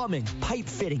have plumbing, pipe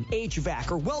fitting,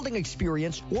 HVAC, or welding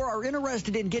experience, or are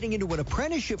interested in getting into an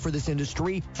apprenticeship for this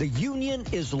industry, the union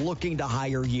is looking to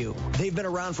hire you. They've been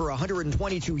around for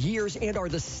 122 years and are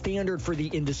the standard for the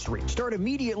industry. Start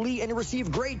immediately and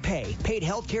receive great pay, paid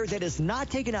health care that is not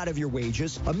taken out of your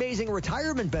wages, amazing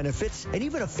retirement benefits, and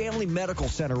even a family medical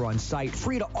center on site,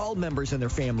 free to all members and their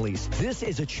families. This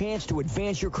is a chance to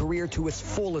advance your career to its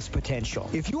fullest potential.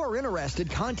 If you are interested,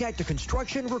 contact a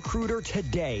construction recruiter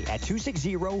today at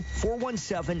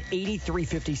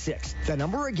 260-417-8356. The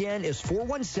number again is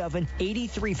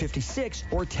 417-8356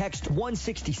 or text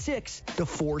 166 to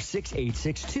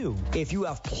 46862. If you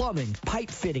have plumbing, pipe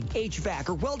fitting, HVAC,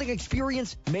 or welding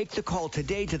experience, make the call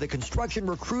today to the construction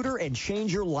recruiter and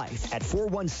change your life at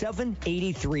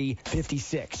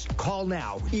 417-8356. Call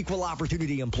now. Equal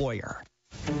opportunity employer.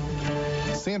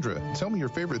 Sandra, tell me your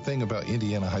favorite thing about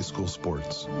Indiana high school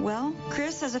sports. Well,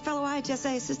 Chris, as a fellow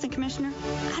IHSA assistant commissioner,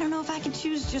 I don't know if I can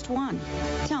choose just one.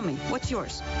 Tell me, what's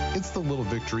yours? It's the little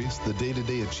victories, the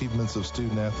day-to-day achievements of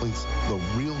student athletes, the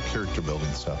real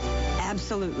character-building stuff.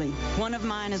 Absolutely. One of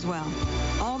mine as well.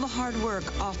 All the hard work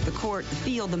off the court, the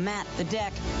field, the mat, the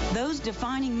deck, those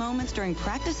defining moments during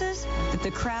practices that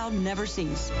the crowd never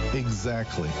sees.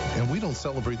 Exactly. And we don't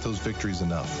celebrate those victories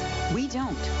enough. We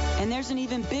don't. And there's an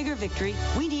even bigger victory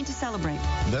We need to celebrate.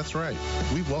 That's right.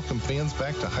 We welcome fans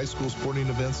back to high school sporting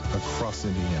events across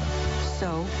Indiana.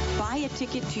 So, buy a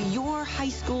ticket to your high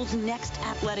school's next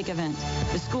athletic event.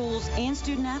 The schools and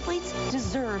student athletes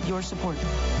deserve your support.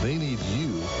 They need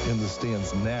you in the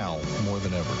stands now more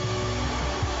than ever.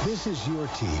 This is your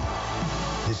team.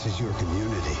 This is your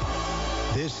community.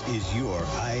 This is your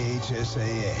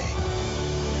IHSAA.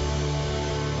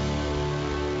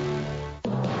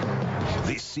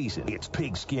 This season, it's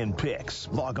Pigskin Picks.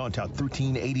 Log on to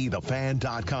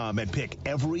 1380thefan.com and pick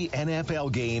every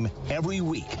NFL game every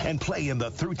week and play in the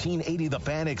 1380 The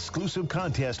Fan exclusive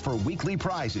contest for weekly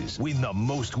prizes. Win the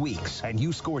most weeks, and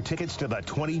you score tickets to the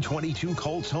 2022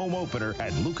 Colts home opener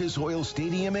at Lucas Oil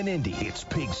Stadium in Indy. It's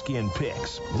Pigskin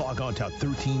Picks. Log on to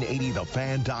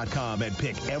 1380thefan.com and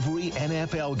pick every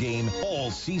NFL game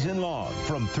all season long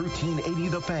from 1380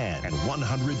 The Fan and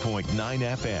 100.9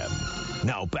 FM.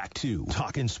 Now back to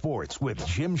Talkin' Sports with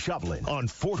Jim Shovlin on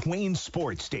Fort Wayne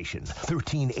Sports Station,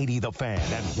 1380 The Fan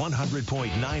and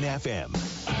 100.9 FM.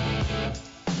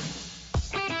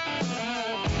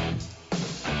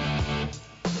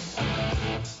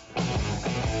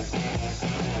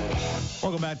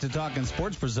 Welcome back to Talkin'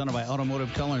 Sports, presented by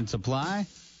Automotive Color and Supply.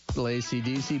 Little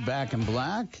AC/DC back in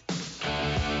black.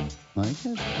 Like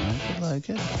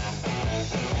it.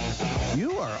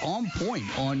 You are on point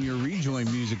on your rejoin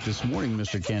music this morning,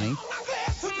 Mr. Kenny.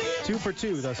 2 for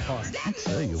 2 thus far. I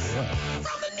tell you what.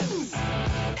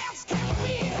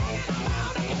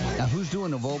 Now, who's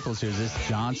doing the vocals here? Is this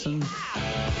Johnson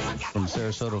from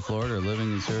Sarasota, Florida, or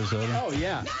living in Sarasota? Oh,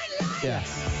 yeah. Yeah.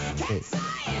 Hey.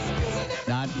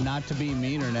 Not to be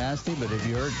mean or nasty, but have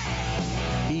you heard?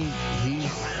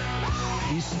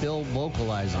 He's still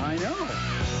vocalizing. I know.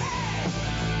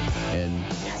 And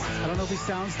I don't know if he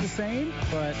sounds the same,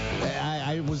 but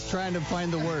I was trying to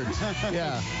find the words.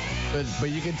 Yeah. But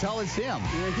you can tell it's him.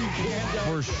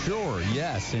 For sure.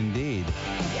 Yes, indeed.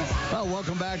 Well,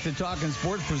 welcome back to Talkin'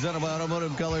 Sports, presented by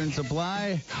Automotive Color and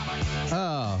Supply.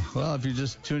 Oh, well, if you're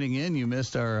just tuning in, you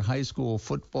missed our high school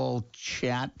football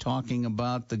chat talking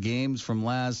about the games from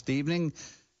last evening.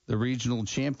 The regional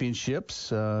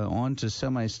championships, on to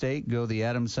semi-state, go the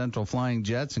Adams Central Flying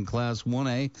Jets in Class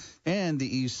 1A and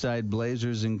the Eastside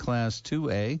Blazers in Class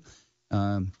 2A.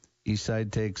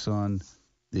 Eastside takes on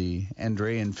the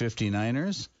Andrean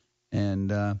 59ers,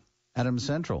 and Adams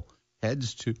Central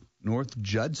heads to North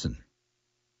Judson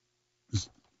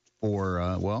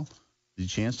for, the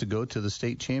chance to go to the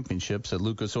state championships at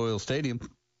Lucas Oil Stadium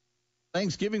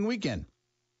Thanksgiving weekend.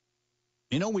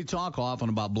 You know, we talk often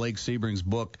about Blake Sebring's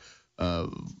book,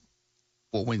 Fort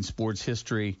Wayne Sports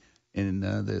History, in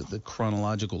the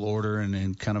chronological order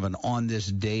and kind of an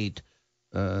on-this-date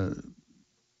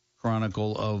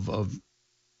chronicle of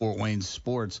Fort Wayne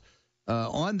sports.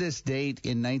 On this date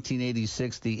in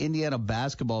 1986, the Indiana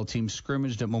basketball team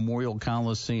scrimmaged at Memorial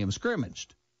Coliseum.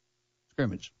 Scrimmaged.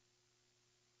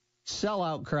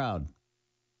 Sellout crowd.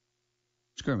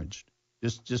 Scrimmaged.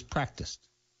 Just practiced.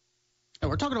 And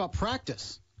we're talking about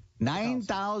practice.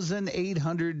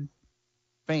 9,800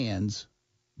 fans,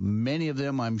 many of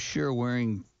them, I'm sure,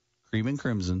 wearing cream and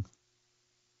crimson,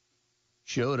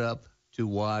 showed up to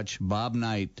watch Bob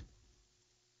Knight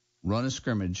run a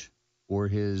scrimmage for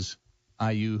his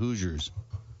IU Hoosiers.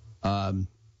 Of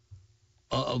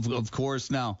course,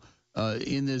 now,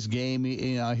 in this game,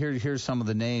 here's some of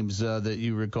the names that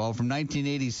you recall. From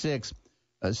 1986,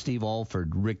 Steve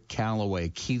Alford, Rick Calloway,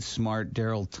 Keith Smart,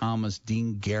 Darryl Thomas,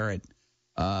 Dean Garrett,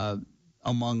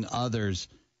 among others.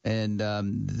 And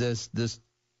this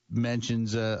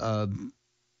mentions a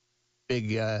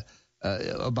big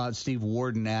about Steve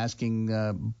Warden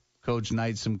asking Coach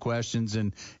Knight some questions.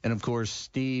 And of course,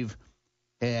 Steve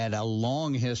had a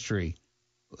long history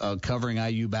covering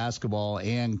IU basketball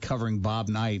and covering Bob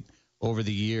Knight over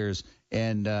the years.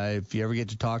 And if you ever get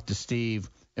to talk to Steve,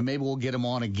 and maybe we'll get him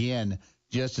on again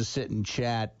just to sit and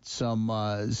chat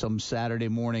some Saturday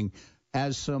morning,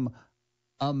 has some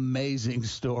amazing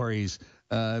stories,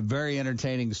 very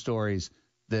entertaining stories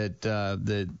that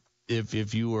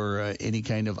if you were any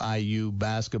kind of IU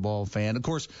basketball fan. Of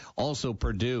course, also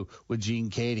Purdue with Gene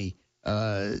Cady.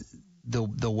 The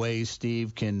way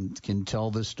Steve can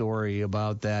tell the story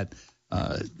about that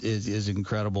is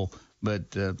incredible.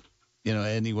 But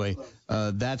anyway,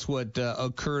 that's what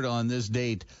occurred on this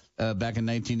date back in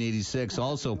 1986.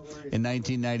 Also, in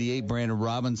 1998, Brandon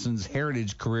Robinson's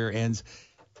Heritage career ends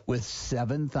with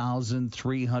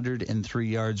 7,303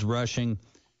 yards rushing.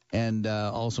 And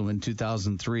also in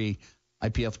 2003,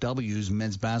 IPFW's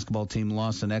men's basketball team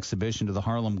lost an exhibition to the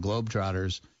Harlem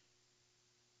Globetrotters,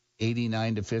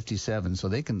 89-57. So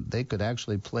they could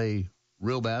actually play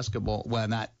real basketball. Well,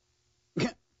 not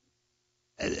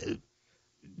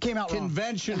came out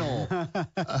conventional,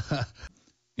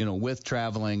 with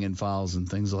traveling and fouls and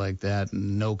things like that,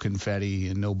 and no confetti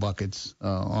and no buckets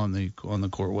on the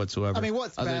court whatsoever. I mean,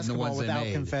 what's basketball without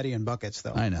confetti and buckets,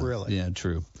 though? I know. Really? Yeah,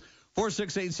 true.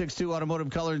 46862 Automotive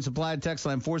Color and Supply, text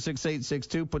line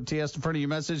 46862. Put TS in front of your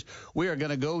message. We are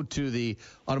going to go to the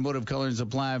Automotive Color and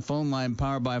Supply phone line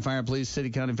powered by Fire Police, City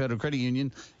County Federal Credit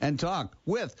Union, and talk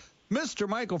with Mr.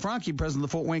 Michael Franke, president of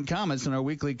the Fort Wayne Comets, in our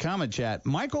weekly comment chat.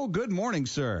 Michael, good morning,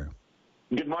 sir.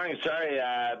 Good morning. Sorry,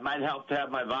 it might help to have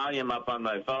my volume up on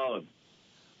my phone.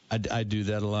 I do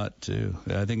that a lot too.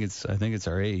 I think it's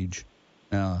our age.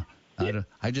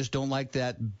 I just don't like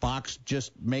that box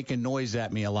just making noise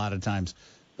at me a lot of times.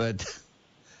 But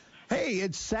hey,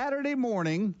 it's Saturday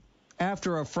morning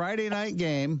after a Friday night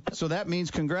game, so that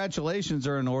means congratulations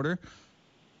are in order.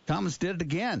 Thomas did it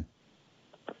again.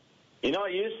 It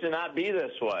used to not be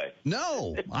this way.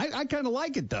 No, I kind of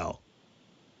like it though.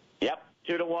 Yep,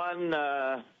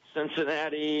 2-1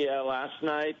 Cincinnati last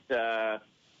night. Got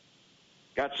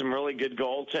some really good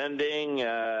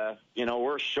goaltending.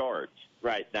 We're short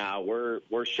right now.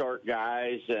 We're short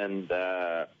guys, and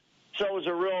so it was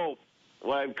a real,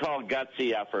 what I'd call,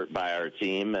 gutsy effort by our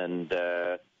team. And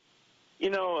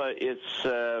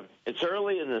it's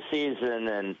early in the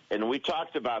season, and we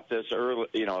talked about this early,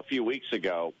 a few weeks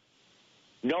ago.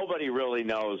 Nobody really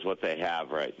knows what they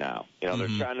have right now. They're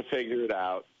trying to figure it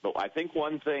out. But I think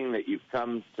one thing that you've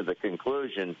come to the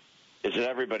conclusion is that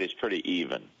everybody's pretty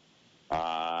even.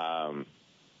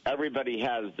 Everybody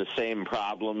has the same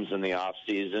problems in the off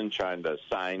season, trying to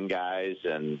sign guys,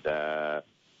 and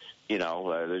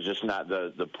there's just not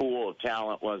the pool of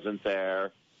talent wasn't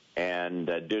there, and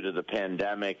due to the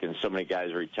pandemic and so many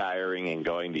guys retiring and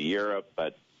going to Europe.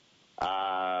 But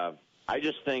I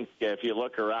just think if you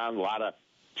look around, a lot of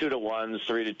 2-1s,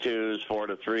 3-2s,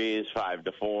 4-3s,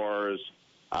 5-4s,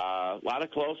 a lot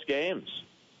of close games.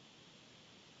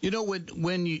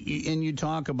 When you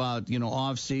talk about,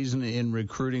 off season and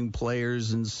recruiting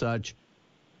players and such,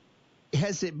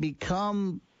 has it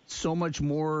become so much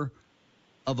more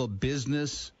of a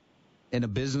business and a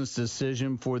business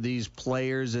decision for these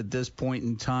players at this point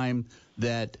in time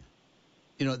that,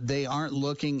 they aren't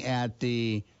looking at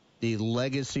the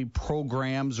legacy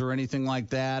programs or anything like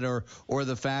that, or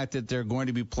the fact that they're going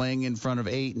to be playing in front of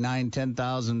 8, 9,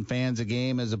 10,000 fans a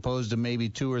game as opposed to maybe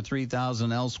 2,000 or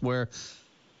 3,000 elsewhere?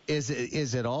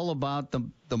 Is it all about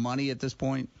the money at this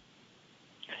point?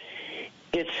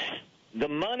 The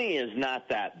money is not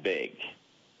that big,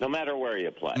 no matter where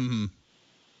you play. Mm-hmm.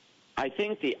 I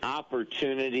think the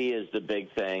opportunity is the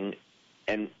big thing,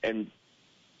 and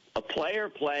a player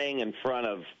playing in front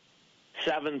of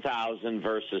 7,000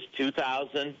 versus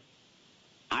 2,000,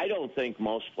 I don't think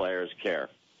most players care.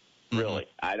 Really,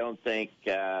 I don't think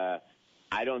they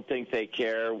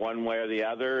care one way or the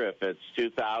other if it's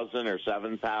 2,000 or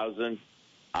 7,000.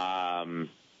 I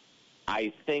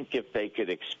think if they could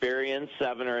experience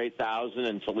 7,000 or 8,000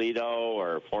 in Toledo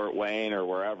or Fort Wayne or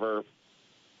wherever,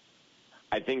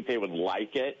 I think they would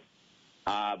like it.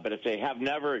 But if they have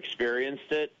never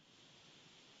experienced it,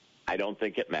 I don't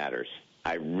think it matters.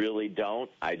 I really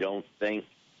don't. I don't think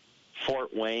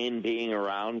Fort Wayne being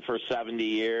around for 70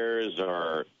 years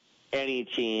or any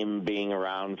team being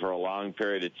around for a long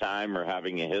period of time or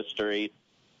having a history,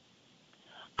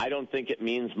 I don't think it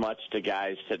means much to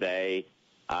guys today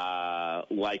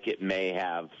like it may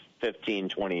have 15,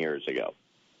 20 years ago.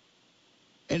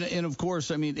 And of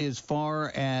course, I mean, as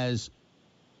far as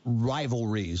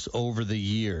rivalries over the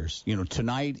years,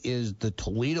 tonight is the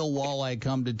Toledo Walleye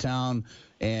come to town,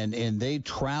 and they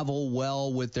travel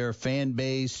well with their fan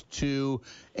base too,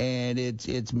 and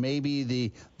it's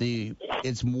maybe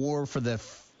it's more for the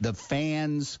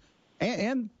fans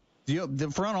and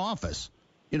the front office.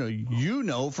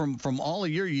 From all of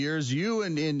your years, you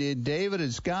and David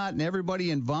and Scott and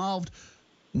everybody involved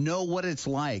know what it's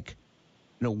like,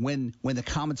 when the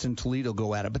Comets in Toledo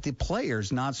go at it, but the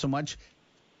players not so much.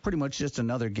 Pretty much just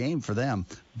another game for them.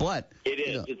 But it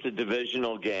is. It's a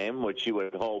divisional game, which you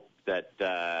would hope that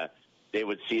they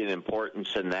would see an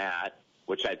importance in that,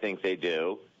 which I think they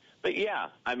do. But, yeah,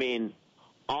 I mean,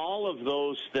 all of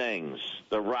those things,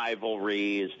 the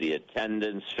rivalries, the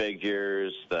attendance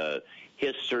figures, the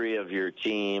history of your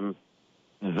team,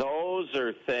 those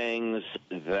are things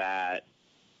that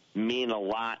mean a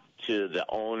lot to the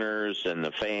owners and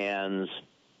the fans.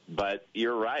 But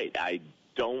you're right. I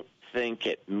don't think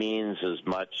it means as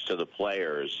much to the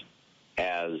players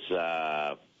as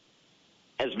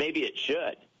maybe it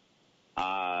should.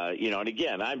 And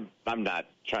again, I'm not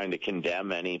trying to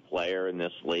condemn any player in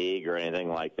this league or anything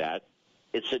like that.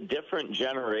 it's a different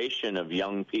generation of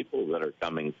young people that are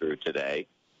coming through today.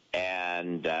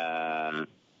 And,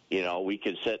 we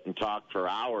could sit and talk for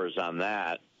hours on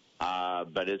that.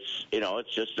 But it's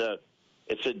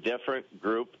a different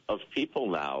group of people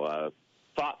now.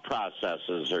 Thought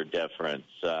processes are different.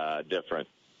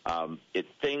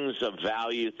 Things of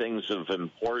value, things of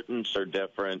importance are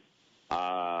different.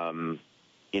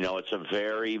 It's a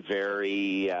very,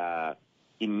 very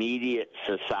immediate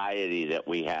society that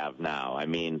we have now. I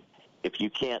mean, if you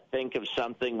can't think of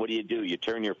something, what do? You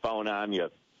turn your phone on, you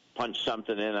punch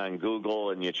something in on Google,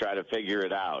 and you try to figure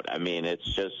it out. I mean, it's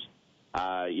just,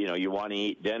 you want to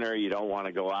eat dinner, you don't want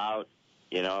to go out,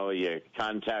 you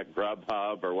contact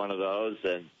Grubhub or one of those,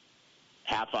 and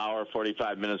half hour,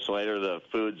 45 minutes later, the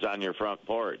food's on your front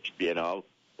porch. A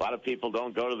lot of people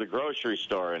don't go to the grocery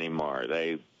store anymore.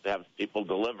 They have people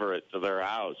deliver it to their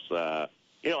house.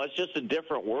 It's just a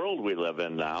different world we live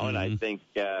in now, and I think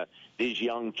these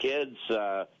young kids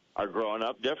are growing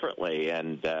up differently.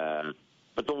 And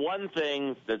but the one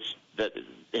thing that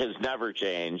has never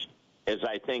changed is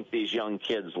I think these young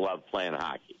kids love playing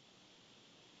hockey.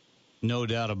 No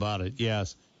doubt about it.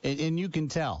 Yes, and you can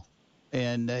tell,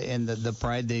 and the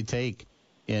pride they take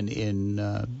in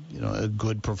a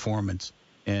good performance,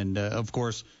 and of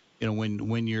course,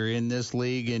 when you're in this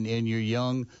league and you're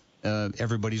young,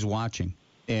 everybody's watching,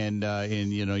 and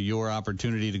your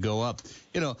opportunity to go up,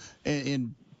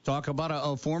 and talk about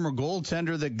a former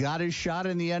goaltender that got his shot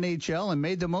in the NHL and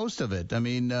made the most of it. I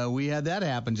mean, we had that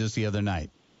happen just the other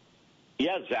night.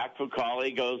 Yeah, Zach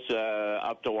Fucale goes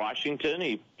up to Washington.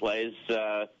 He plays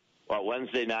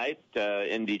Wednesday night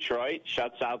in Detroit,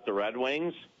 shuts out the Red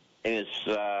Wings in his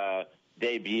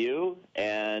debut.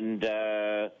 And,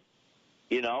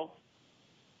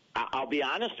 I'll be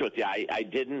honest with you. I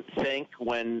didn't think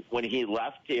when he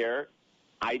left here,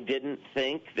 I didn't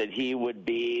think that he would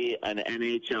be an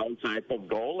NHL type of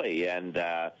goalie. And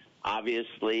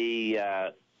obviously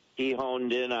he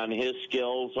honed in on his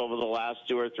skills over the last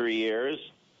 2 or 3 years,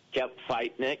 kept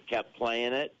fighting it, kept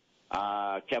playing it,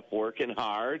 kept working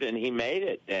hard, and he made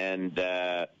it. And,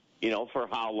 for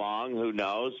how long, who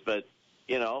knows? But,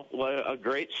 what a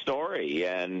great story.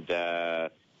 And,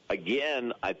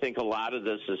 again, I think a lot of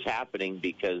this is happening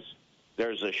because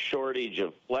there's a shortage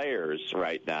of players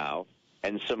right now,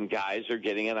 and some guys are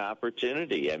getting an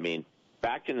opportunity. I mean,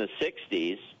 back in the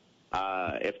 60s,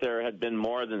 if there had been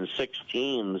more than 6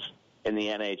 teams in the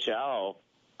NHL,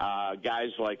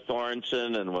 guys like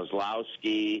Thornton and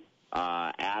Wazlowski,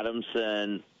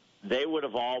 Adamson, they would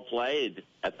have all played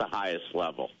at the highest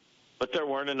level. But there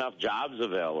weren't enough jobs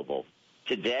available.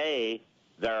 Today,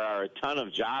 there are a ton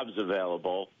of jobs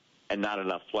available and not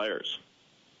enough players.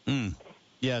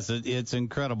 Yes, it's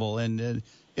incredible. And, and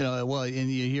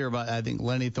you hear about, I think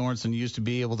Lenny Thornton used to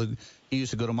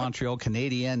go to Montreal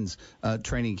Canadiens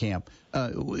training camp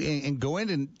and go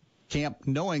into camp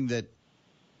knowing that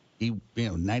he,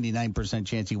 99%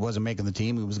 chance he wasn't making the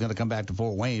team. He was going to come back to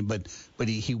Fort Wayne, but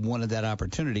he wanted that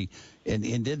opportunity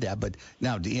and did that. But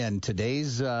now in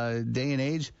today's day and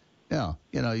age,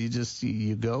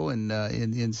 you go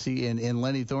and see, and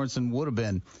Lenny Thornton would have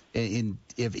been in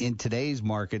today's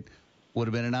market would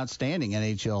have been an outstanding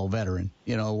NHL veteran.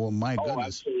 My goodness. Oh,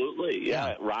 absolutely.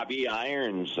 Yeah. Robbie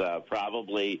Irons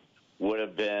probably would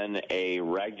have been a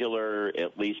regular,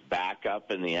 at least backup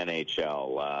in the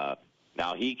NHL.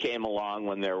 Now, he came along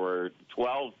when there were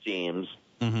 12 teams.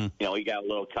 Mm-hmm. He got a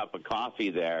little cup of coffee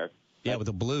there. Yeah, with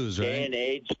the Blues, right? Day and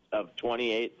age of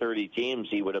 28, 30 teams,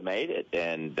 he would have made it.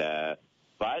 And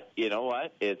but you know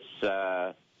what? It's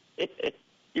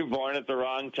you're born at the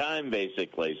wrong time,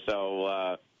 basically.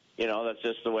 So, that's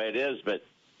just the way it is. But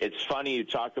it's funny you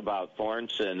talk about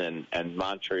Thornton and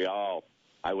Montreal.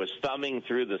 I was thumbing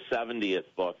through the 70th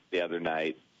book the other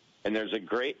night, and there's a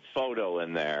great photo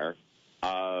in there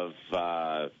of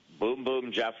Boom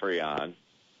Boom Geoffrion,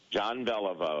 John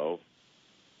Beliveau,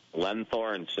 Len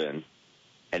Thornton,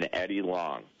 and Eddie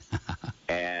Long,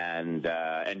 and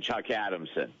Chuck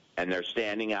Adamson. And they're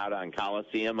standing out on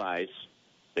Coliseum ice,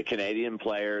 the Canadian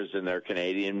players in their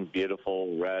Canadian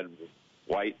beautiful red,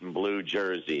 white, and blue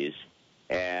jerseys.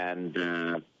 And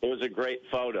it was a great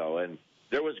photo. And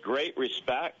there was great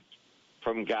respect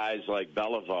from guys like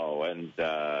Beliveau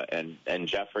and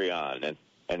Geoffrion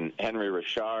and Henry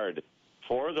Richard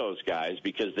for those guys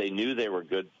because they knew they were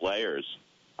good players.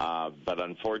 But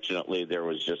unfortunately, there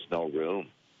was just no room.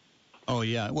 Oh,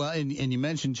 yeah. Well, and you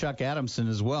mentioned Chuck Adamson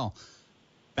as well.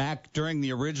 Back during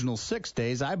the original 6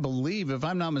 days, I believe, if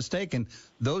I'm not mistaken,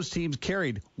 those teams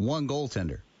carried one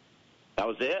goaltender. That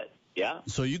was it. Yeah.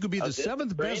 So you could be the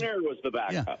seventh best. Trainer was the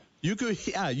backup.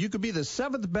 Yeah. You could be the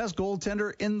seventh best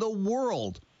goaltender in the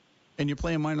world, and you're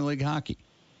playing minor league hockey.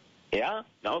 Yeah,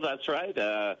 no, that's right.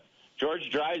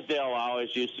 George Drysdale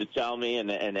always used to tell me,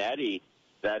 and Eddie,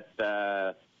 that,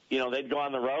 they'd go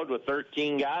on the road with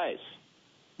 13 guys.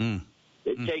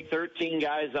 They'd take 13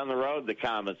 guys on the road, the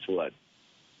Comets would.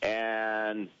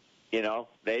 And,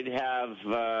 they'd have,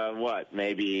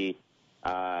 maybe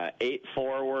 8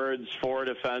 forwards, 4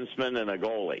 defensemen, and a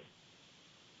goalie.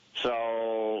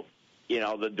 So,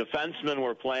 the defensemen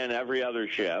were playing every other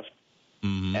shift.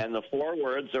 And the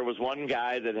forwards, there was one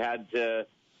guy that had to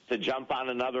jump on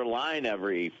another line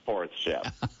every fourth shift.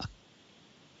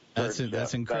 That's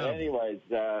incredible. But anyways,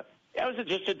 it was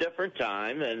just a different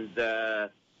time, and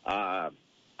I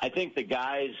think the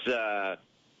guys, I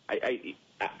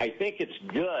think it's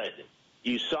good.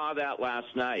 You saw that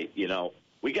last night.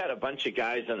 We got a bunch of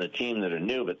guys on the team that are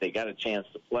new, but they got a chance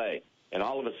to play, and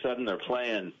all of a sudden they're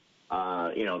playing,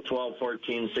 12,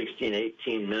 14, 16,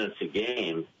 18 minutes a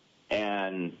game.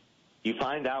 And you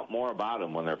find out more about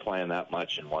them when they're playing that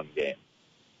much in one game.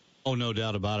 Oh, no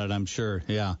doubt about it, I'm sure,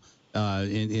 yeah.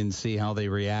 And see how they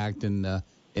react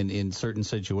in certain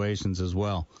situations as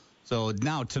well. So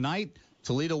now tonight,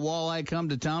 Toledo Walleye come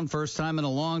to town, first time in a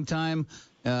long time.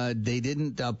 They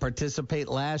didn't participate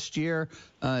last year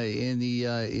in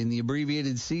the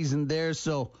abbreviated season there.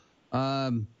 So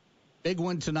big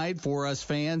one tonight for us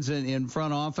fans in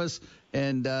front office.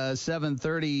 And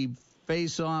 7:30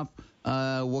 face-off.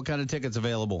 What kind of tickets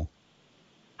available?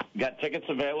 Got tickets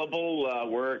available.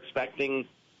 We're expecting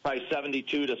probably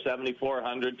 7,200 to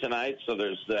 7,400 tonight. So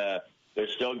there's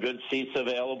still good seats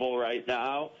available right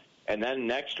now. And then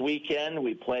next weekend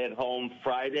we play at home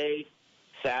Friday,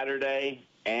 Saturday,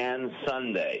 and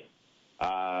Sunday.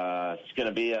 It's going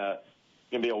to be a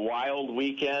wild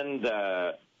weekend.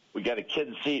 We got a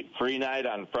kids seat free night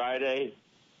on Friday.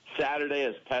 Saturday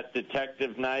is Pet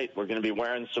Detective night. We're going to be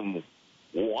wearing some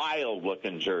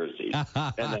wild-looking jerseys.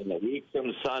 And then the week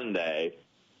from Sunday,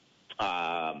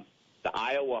 the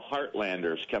Iowa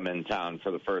Heartlanders come in town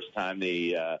for the first time,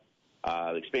 the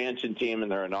expansion team in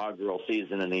their inaugural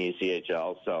season in the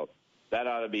ECHL. So that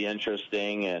ought to be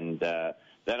interesting. And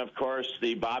then, of course,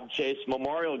 the Bob Chase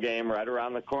Memorial Game right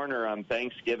around the corner on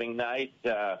Thanksgiving night.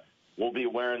 We'll be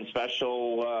wearing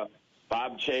special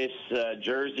Bob Chase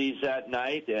jerseys that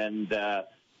night. And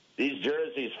these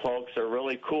jerseys, folks, are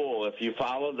really cool. If you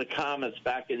followed the Comets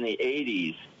back in the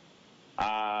 80s,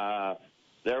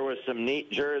 there were some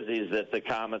neat jerseys that the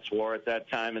Comets wore at that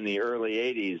time in the early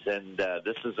 80s. And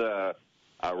this is a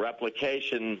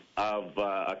replication of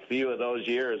a few of those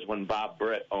years when Bob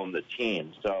Britt owned the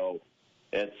team. So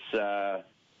it's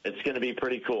going to be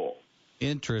pretty cool.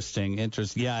 Interesting.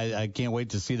 Yeah, I can't wait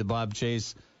to see the Bob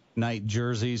Chase night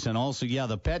jerseys. And also, yeah,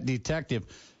 the Pet Detective.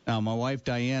 My wife,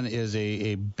 Diane, is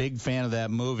a big fan of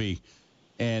that movie.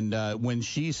 And when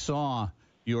she saw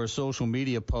your social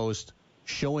media post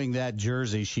showing that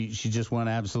jersey, she just went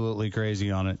absolutely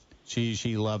crazy on it.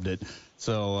 She loved it.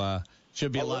 So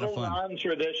should be a lot of fun.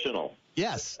 Non-traditional.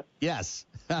 Yes.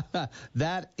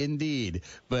 That indeed.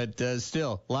 But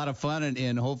still, a lot of fun,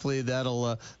 and hopefully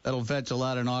that'll fetch a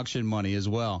lot in auction money as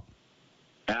well.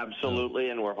 Absolutely,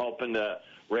 and we're hoping to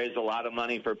raise a lot of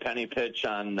money for Penny Pitch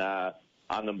on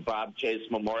the Bob Chase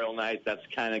Memorial Night. That's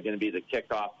kind of going to be the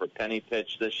kickoff for Penny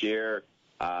Pitch this year,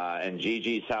 and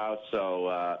Gigi's house.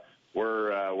 So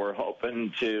we're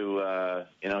hoping to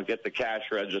get the cash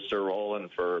register rolling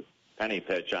for Penny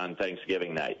Pitch on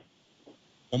Thanksgiving night.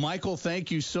 Well, Michael,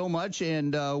 thank you so much,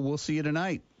 and we'll see you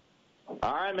tonight.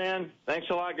 All right, man. Thanks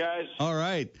a lot, guys. All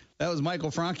right. That was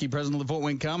Michael Franke, president of the Fort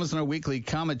Wayne Comets, in our weekly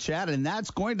Comet Chat, and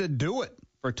that's going to do it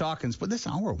for Talkins. But this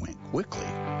hour went quickly.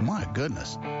 My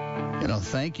goodness.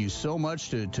 Thank you so much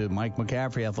to Mike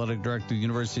McCaffrey, athletic director of the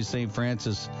University of St.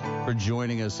 Francis, for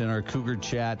joining us in our Cougar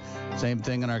Chat. Same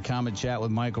thing in our Comet Chat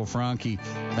with Michael Franke.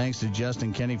 Thanks to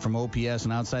Justin Kenny from OPS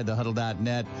and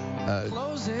OutsideTheHuddle.net,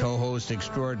 co-host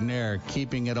extraordinaire,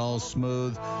 keeping it all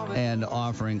smooth and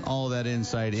offering all that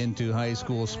insight into high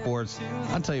school sports.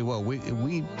 I'll tell you what,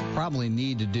 we probably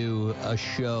need to do a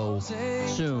show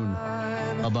soon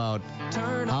about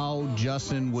how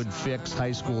Justin would fix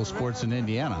high school sports in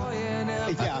Indiana.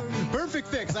 Yeah, perfect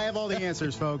fix. I have all the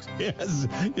answers, folks.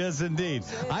 Yes, indeed.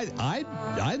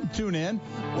 I'd tune in.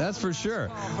 That's for sure.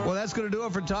 Well, that's going to do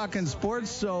it for Talking Sports.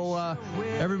 So,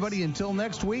 everybody, until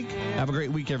next week, have a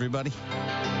great week, everybody.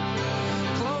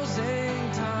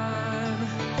 Closing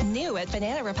time. New new at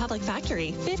Banana Republic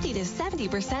Factory. 50 to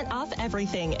 70% off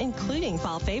everything, including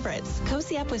fall favorites.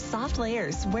 Cozy up with soft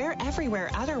layers, wear everywhere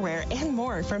outerwear, and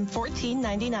more from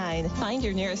 $14.99. Find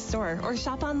your nearest store or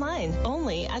shop online.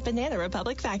 Only at Banana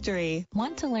Republic Factory.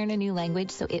 Want to learn a new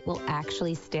language so it will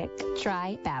actually stick?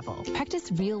 Try Babbel.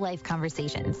 Practice real-life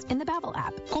conversations in the Babbel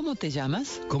app. ¿Cómo te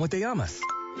llamas? ¿Cómo te llamas?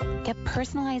 Get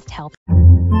personalized help.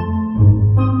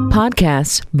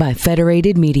 Podcasts by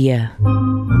Federated Media.